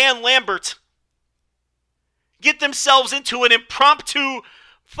Jericho and Dan Lambert get themselves into an impromptu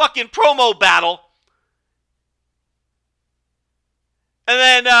fucking promo battle, and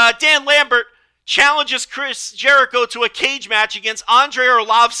then Dan Lambert challenges Chris Jericho to a cage match against Andrei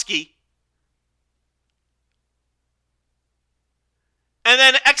Arlovsky. And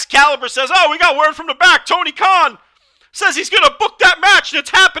then Excalibur says, we got word from the back. Tony Khan says he's going to book that match and it's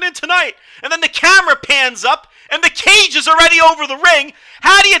happening tonight. And then the camera pans up and the cage is already over the ring.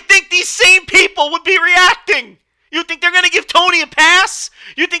 How do you think these same people would be reacting? You think they're going to give Tony a pass?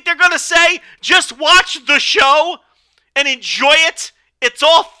 You think they're going to say, just watch the show and enjoy it? It's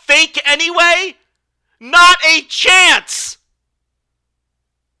all fake anyway? Not a chance!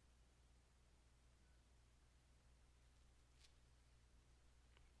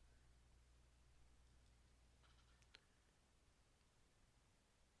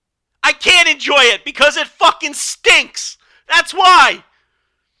 I can't enjoy it because it fucking stinks. That's why.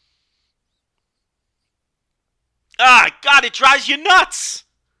 God, it drives you nuts.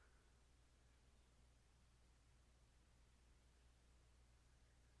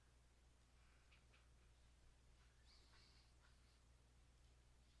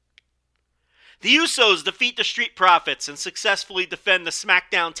 The Usos defeat the Street Profits and successfully defend the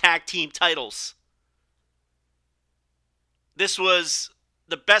SmackDown Tag Team titles. This was,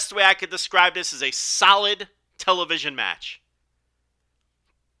 the best way I could describe this, is a solid television match.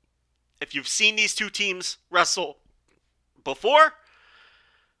 If you've seen these two teams wrestle before,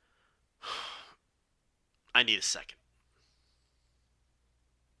 I need a second.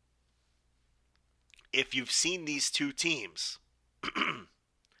 If you've seen these two teams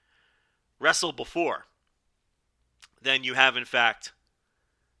wrestle before, then you have in fact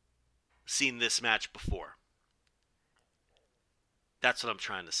seen this match before. That's what I'm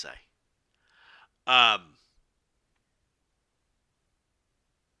trying to say. And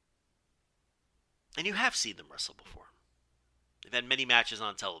you have seen them wrestle before. They've had many matches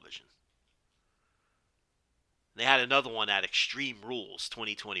on television. They had another one at Extreme Rules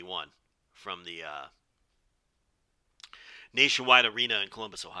 2021 from the Nationwide Arena in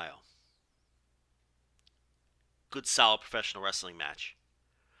Columbus, Ohio. Good, solid professional wrestling match.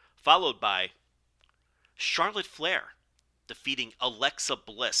 Followed by Charlotte Flair defeating Alexa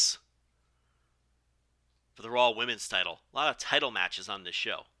Bliss for the Raw Women's title. A lot of title matches on this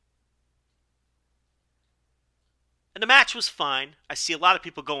show. And the match was fine. I see a lot of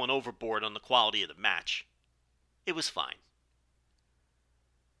people going overboard on the quality of the match. It was fine.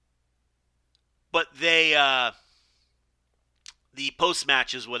 But the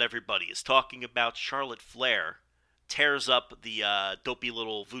post-match is what everybody is talking about. Charlotte Flair tears up the dopey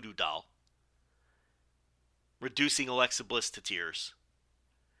little voodoo doll, reducing Alexa Bliss to tears.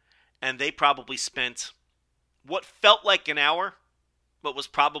 And they probably spent what felt like an hour, but was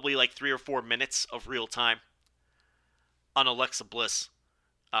probably like 3 or 4 minutes of real time on Alexa Bliss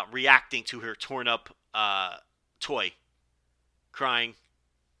reacting to her torn up toy, crying,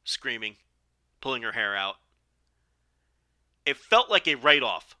 screaming, pulling her hair out. It felt like a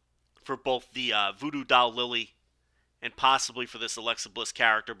write-off for both the voodoo doll Lily and possibly for this Alexa Bliss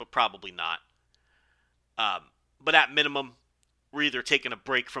character, but probably not. But at minimum, we're either taking a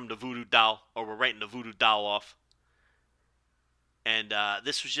break from the voodoo doll or we're writing the voodoo doll off. And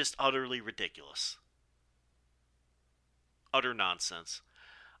this was just utterly ridiculous. Utter nonsense.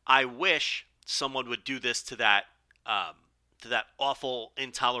 I wish someone would do this to that awful,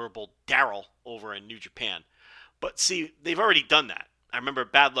 intolerable Daryl over in New Japan. But see, they've already done that. I remember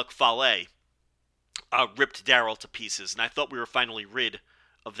Bad Luck Fale ripped Daryl to pieces, and I thought we were finally rid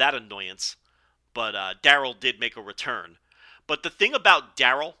of that annoyance. But Daryl did make a return. But the thing about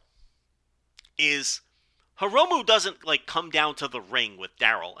Daryl is Hiromu doesn't like come down to the ring with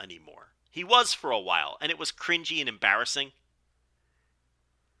Daryl anymore. He was for a while, and it was cringy and embarrassing.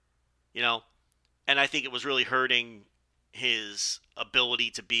 You know? And I think it was really hurting his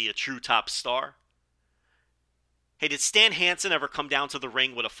ability to be a true top star. Hey, did Stan Hansen ever come down to the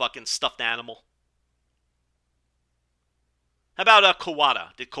ring with a fucking stuffed animal? How about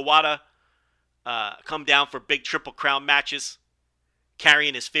Kawada? Did Kawada come down for big Triple Crown matches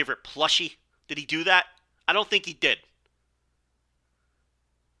carrying his favorite plushie? Did he do that? I don't think he did.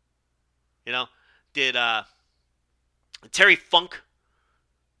 You know, did Terry Funk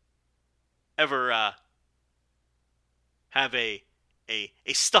ever have a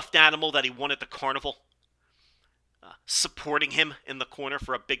stuffed animal that he won at the carnival supporting him in the corner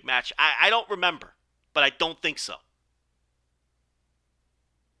for a big match? I don't remember, but I don't think so.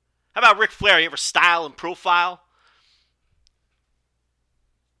 How about Ric Flair? You ever style and profile?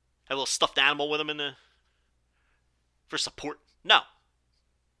 Have a little stuffed animal with him for support? No.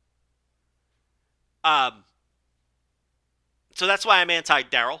 So that's why I'm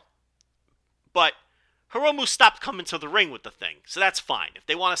anti-Daryl. But Hiromu stopped coming to the ring with the thing, so that's fine. If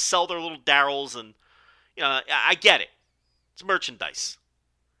they want to sell their little Daryls, and you know, I get it. It's merchandise.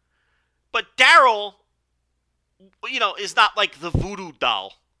 But Daryl, you know, is not like the voodoo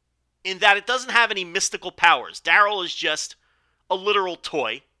doll in that it doesn't have any mystical powers. Daryl is just a literal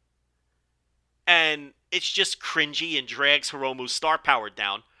toy, and it's just cringy and drags Hiromu's star power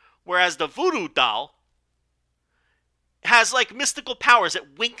down. Whereas the voodoo doll has like mystical powers.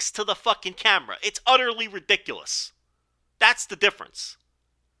 It winks to the fucking camera. It's utterly ridiculous. That's the difference.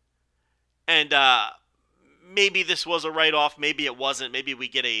 And maybe this was a write-off. Maybe it wasn't. Maybe we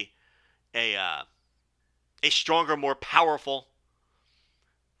get a stronger, more powerful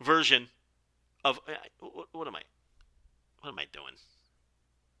version of what am I doing?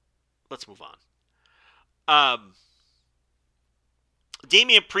 Let's move on.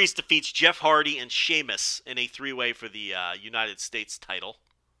 Damian Priest defeats Jeff Hardy and Sheamus in a 3-way for the United States title.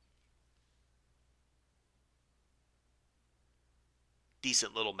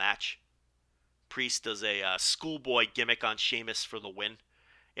 Decent little match. Priest does a schoolboy gimmick on Sheamus for the win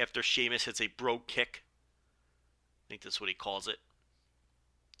after Sheamus hits a brogue kick. I think that's what he calls it.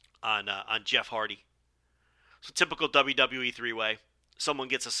 On Jeff Hardy. So typical WWE 3-way. Someone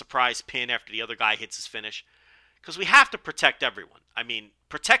gets a surprise pin after the other guy hits his finish. Because we have to protect everyone. I mean,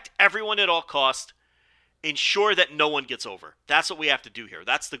 protect everyone at all costs. Ensure that no one gets over. That's what we have to do here.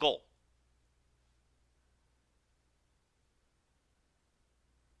 That's the goal.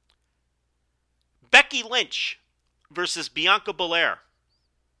 Becky Lynch versus Bianca Belair.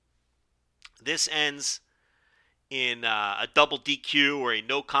 This ends in a double DQ or a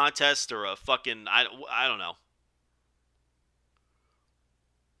no contest or a fucking, I don't know.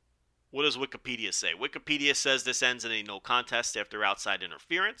 What does Wikipedia say? Wikipedia says this ends in a no contest after outside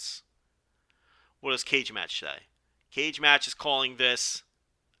interference. What does Cage Match say? Cage Match is calling this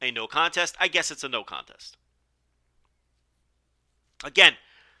a no contest. I guess it's a no contest. Again,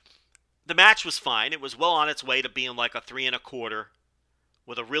 the match was fine. It was well on its way to being like a 3 1/4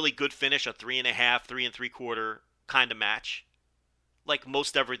 with a really good finish, a 3 1/2, 3 3/4 kind of match. Like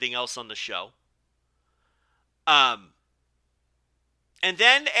most everything else on the show. And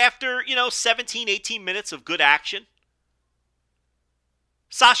then after, 17, 18 minutes of good action,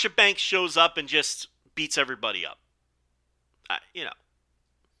 Sasha Banks shows up and just beats everybody up. you know.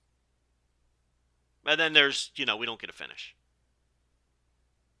 And then there's, we don't get a finish.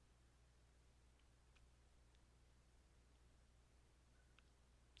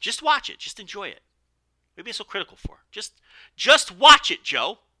 Just watch it. Just enjoy it. Maybe it's so critical for. Just watch it,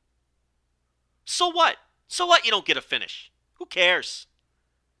 Joe. So what? So what you don't get a finish? Who cares?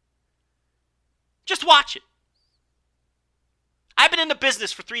 Just watch it. I've been in the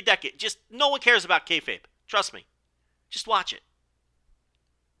business for 3 decades. Just no one cares about kayfabe. Trust me. Just watch it.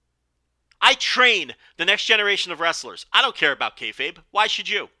 I train the next generation of wrestlers. I don't care about kayfabe. Why should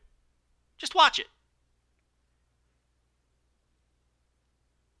you? Just watch it.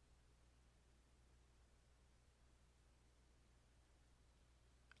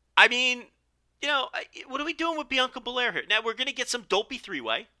 I mean, what are we doing with Bianca Belair here? Now, we're going to get some dopey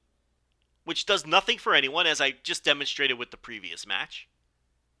 3-way, which does nothing for anyone, as I just demonstrated with the previous match.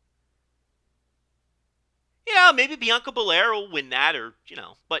 Yeah, maybe Bianca Belair will win that,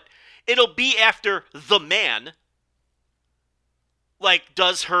 but it'll be after the man,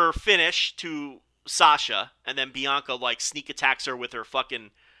 does her finish to Sasha, and then Bianca, sneak attacks her with her fucking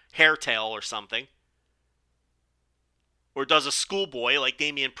hair tail or something. Or does a schoolboy like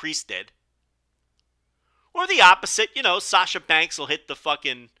Damian Priest did. Or the opposite, Sasha Banks will hit the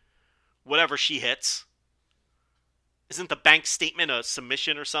fucking whatever she hits. Isn't the Banks statement a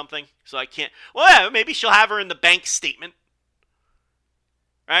submission or something? So I can't... Well, yeah, maybe she'll have her in the Banks statement.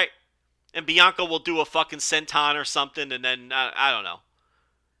 Right? And Bianca will do a fucking senton or something, and then, I don't know.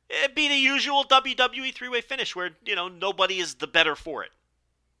 It'd be the usual WWE 3-way finish where, nobody is the better for it.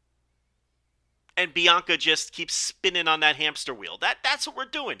 And Bianca just keeps spinning on that hamster wheel. That's what we're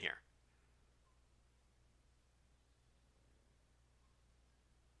doing here.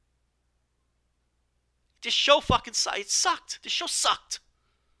 This show fucking sucked. It sucked. This show sucked.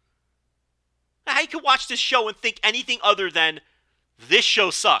 Now, how you can watch this show and think anything other than this show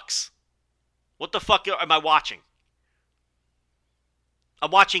sucks? What the fuck am I watching?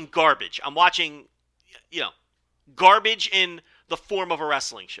 I'm watching garbage. I'm watching, garbage in the form of a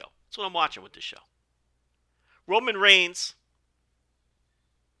wrestling show. That's what I'm watching with this show. Roman Reigns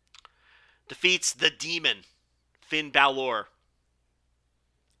defeats the Demon, Finn Balor,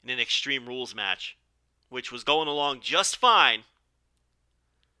 in an Extreme Rules match, which was going along just fine.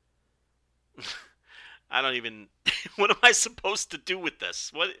 I don't even... What am I supposed to do with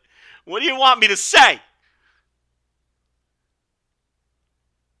this? What do you want me to say?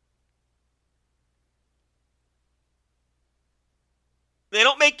 They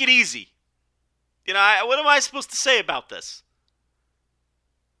don't make it easy. What am I supposed to say about this?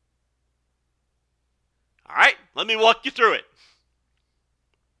 All right, let me walk you through it.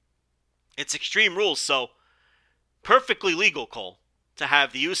 It's Extreme Rules, so perfectly legal, Cole, to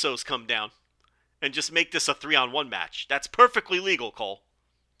have the Usos come down and just make this a 3-on-1 match. That's perfectly legal, Cole.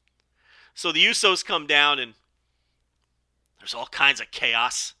 So the Usos come down, and there's all kinds of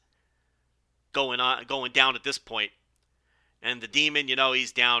chaos going down at this point. And the Demon,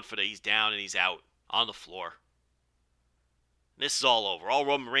 he's down and he's out on the floor. And this is all over. All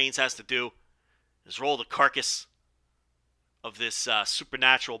Roman Reigns has to do is roll the carcass of this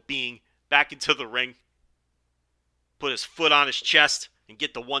supernatural being back into the ring, put his foot on his chest, and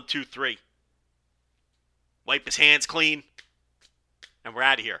get the 1, 2, 3. Wipe his hands clean, and we're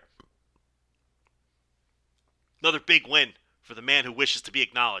out of here. Another big win for the man who wishes to be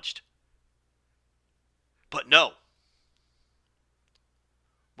acknowledged. But no.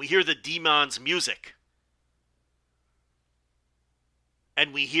 We hear the Demon's music.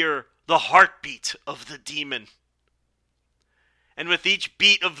 And we hear the heartbeat of the Demon. And with each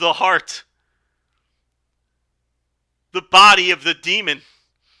beat of the heart, the body of the Demon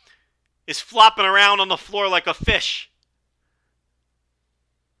is flopping around on the floor like a fish.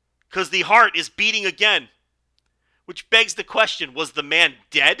 Because the heart is beating again. Which begs the question, was the man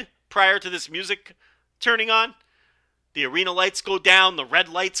dead prior to this music turning on? The arena lights go down, the red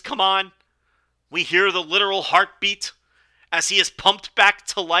lights come on. We hear the literal heartbeat as he is pumped back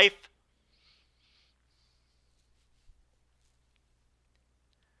to life.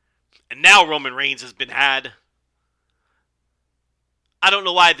 And now Roman Reigns has been had. I don't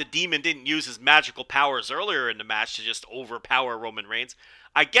know why the Demon didn't use his magical powers earlier in the match to just overpower Roman Reigns.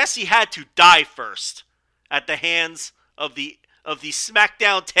 I guess he had to die first at the hands of the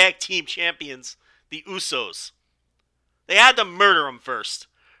SmackDown Tag Team Champions, the Usos. They had to murder him first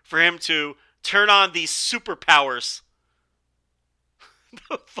for him to turn on these superpowers.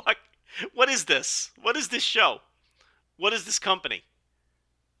 The fuck? What is this? What is this show? What is this company?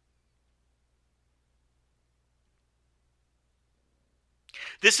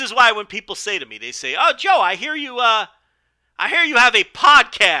 This is why when people say to me, they say, "Oh, Joe, I hear you I hear you have a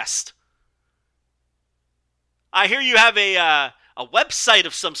podcast. I hear you have a website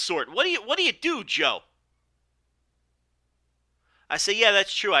of some sort. What do you do, Joe? I say, yeah,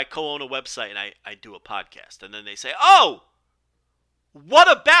 that's true. I co-own a website and I do a podcast. And then they say, oh,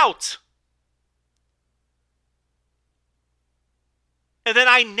 what about? And then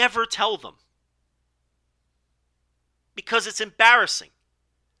I never tell them. Because it's embarrassing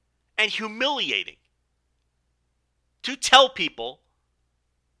and humiliating to tell people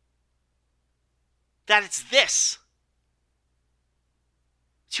that it's this.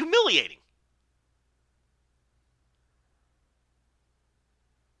 It's humiliating.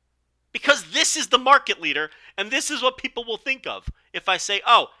 Because this is the market leader, and this is what people will think of if I say,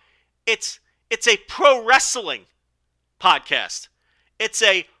 oh, it's a pro wrestling podcast. It's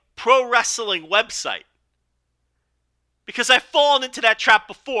a pro wrestling website. Because I've fallen into that trap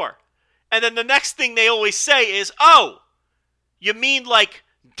before. And then the next thing they always say is, oh, you mean like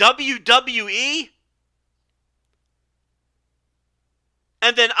WWE?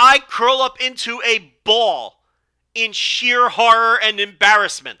 And then I curl up into a ball in sheer horror and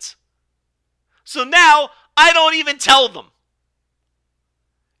embarrassment. So now I don't even tell them.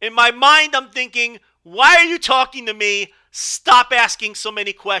 In my mind, I'm thinking, why are you talking to me? Stop asking so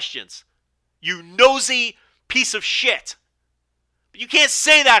many questions. You nosy piece of shit. But you can't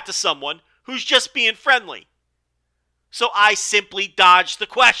say that to someone who's just being friendly. So I simply dodge the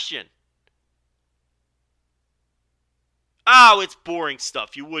question. Oh, it's boring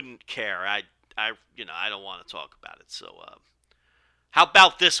stuff. You wouldn't care. I don't want to talk about it. So, how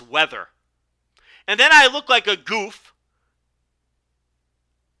about this weather? And then I look like a goof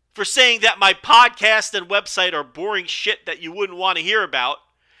for saying that my podcast and website are boring shit that you wouldn't want to hear about.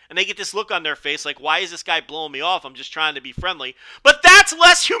 And they get this look on their face like, why is this guy blowing me off? I'm just trying to be friendly. But that's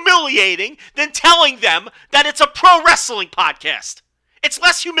less humiliating than telling them that it's a pro wrestling podcast. It's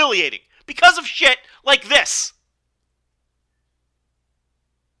less humiliating because of shit like this.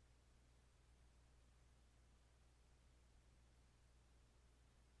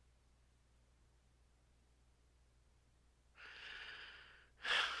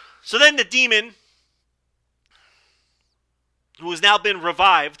 So then the demon, who has now been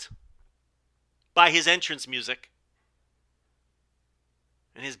revived by his entrance music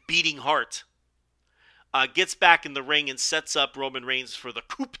and his beating heart, gets back in the ring and sets up Roman Reigns for the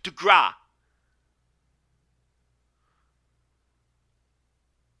coup de grace.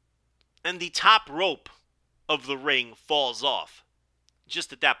 And the top rope of the ring falls off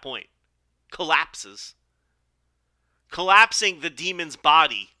just at that point, collapses, collapsing the demon's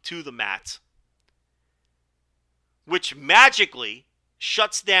body to the mat, which magically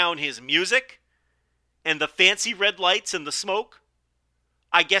shuts down his music and the fancy red lights and the smoke.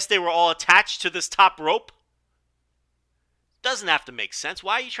 I guess they were all attached to this top rope. Doesn't have to make sense.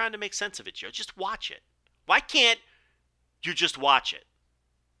 Why are you trying to make sense of it, Joe? Just watch it. Why can't you just watch it?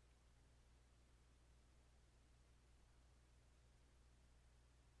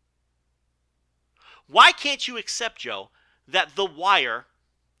 Why can't you accept, Joe, that The Wire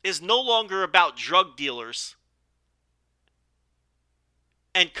is no longer about drug dealers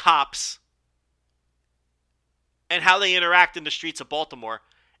and cops and how they interact in the streets of Baltimore,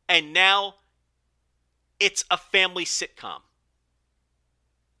 and now it's a family sitcom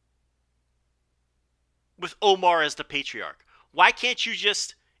with Omar as the patriarch? Why can't you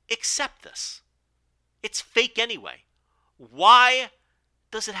just accept this? It's fake anyway. Why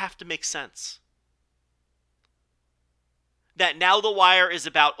does it have to make sense that now The Wire is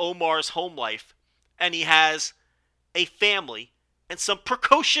about Omar's home life and he has a family and some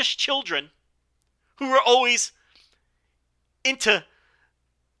precocious children who are always into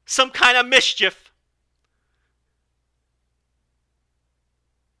some kind of mischief?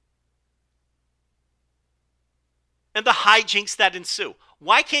 And the hijinks that ensue.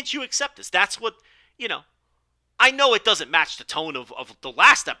 Why can't you accept this? That's what, I know it doesn't match the tone of the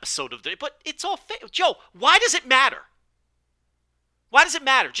last episode of but it's all fake. Joe, why does it matter? Why does it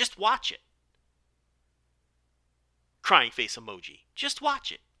matter? Just watch it. Crying face emoji. Just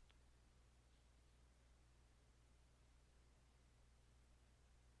watch it.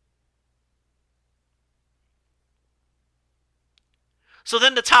 So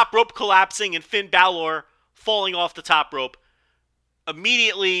then the top rope collapsing and Finn Balor falling off the top rope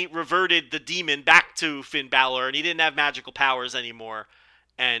immediately reverted the demon back to Finn Balor, and he didn't have magical powers anymore.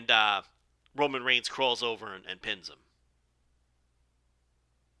 And Roman Reigns crawls over and pins him.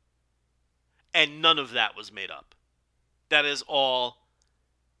 And none of that was made up. That is all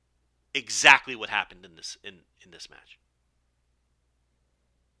exactly what happened in this match.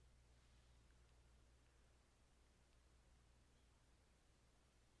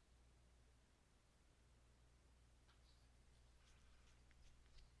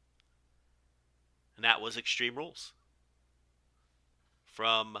 And that was Extreme Rules.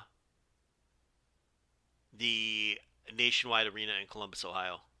 From the Nationwide Arena in Columbus,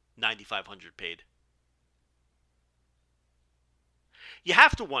 Ohio. $9,500 paid. You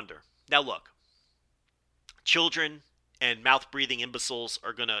have to wonder. Now look. Children and mouth-breathing imbeciles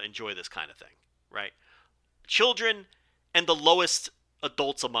are going to enjoy this kind of thing, right? Children and the lowest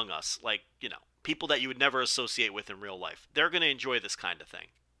adults among us, like, people that you would never associate with in real life, they're going to enjoy this kind of thing.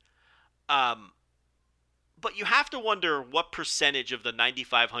 But you have to wonder what percentage of the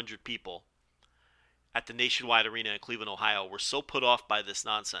 9,500 people at the Nationwide Arena in Cleveland, Ohio, were so put off by this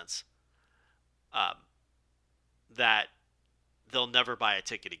nonsense that they'll never buy a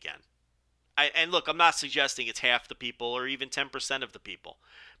ticket again. And look, I'm not suggesting it's half the people or even 10% of the people.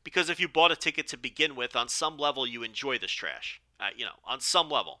 Because if you bought a ticket to begin with, on some level you enjoy this trash. On some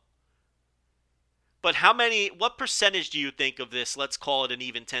level. But what percentage do you think of this, let's call it an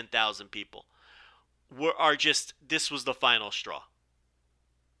even 10,000 people, are just, this was the final straw?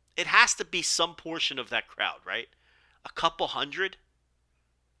 It has to be some portion of that crowd, right? A couple hundred?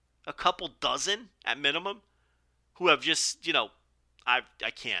 A couple dozen at minimum? Who have just, I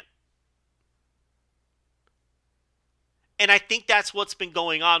can't. And I think that's what's been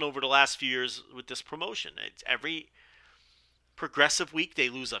going on over the last few years with this promotion. It's every progressive week they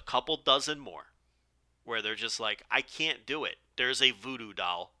lose a couple dozen more. Where they're just like, I can't do it. There's a voodoo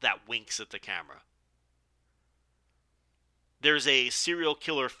doll that winks at the camera. There's a serial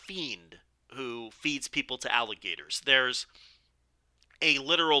killer fiend who feeds people to alligators. There's a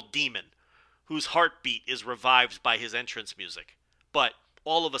literal demon whose heartbeat is revived by his entrance music. But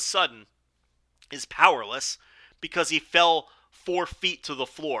all of a sudden is powerless because he fell 4 feet to the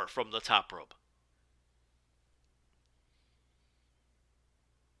floor from the top rope.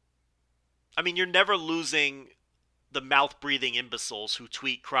 I mean, you're never losing the mouth-breathing imbeciles who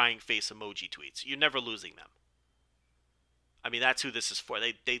tweet crying face emoji tweets. You're never losing them. I mean, that's who this is for.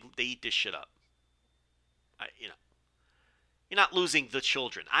 They eat this shit up. You're not losing the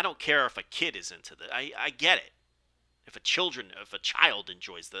children. I don't care if a kid is into this. I get it. If a child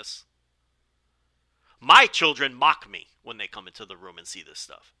enjoys this. My children mock me when they come into the room and see this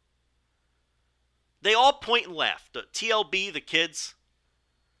stuff. They all point and laugh. The TLB, the kids.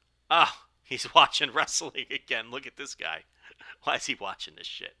 He's watching wrestling again. Look at this guy. Why is he watching this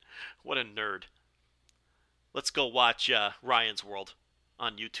shit? What a nerd. Let's go watch Ryan's World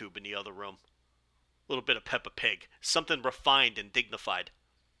on YouTube in the other room. A little bit of Peppa Pig. Something refined and dignified.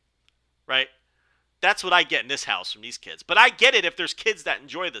 Right? That's what I get in this house from these kids. But I get it if there's kids that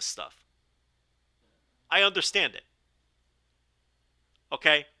enjoy this stuff. I understand it.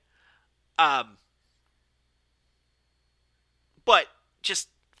 Okay? But just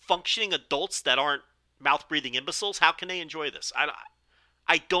functioning adults that aren't mouth-breathing imbeciles, how can they enjoy this?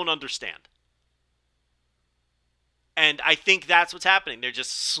 I don't understand. And I think that's what's happening. They're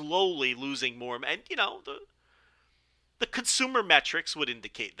just slowly losing more. And, the consumer metrics would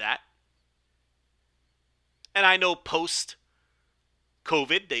indicate that. And I know post-COVID,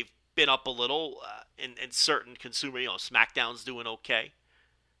 they've been up a little in certain consumer, SmackDown's doing okay.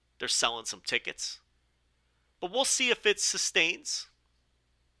 They're selling some tickets. But we'll see if it sustains.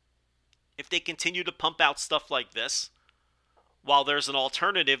 If they continue to pump out stuff like this, while there's an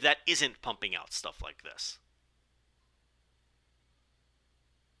alternative that isn't pumping out stuff like this.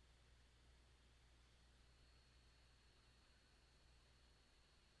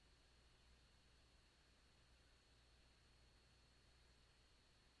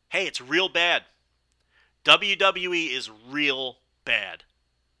 Hey, it's real bad. WWE is real bad.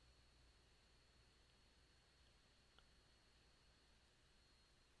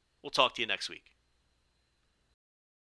 We'll talk to you next week.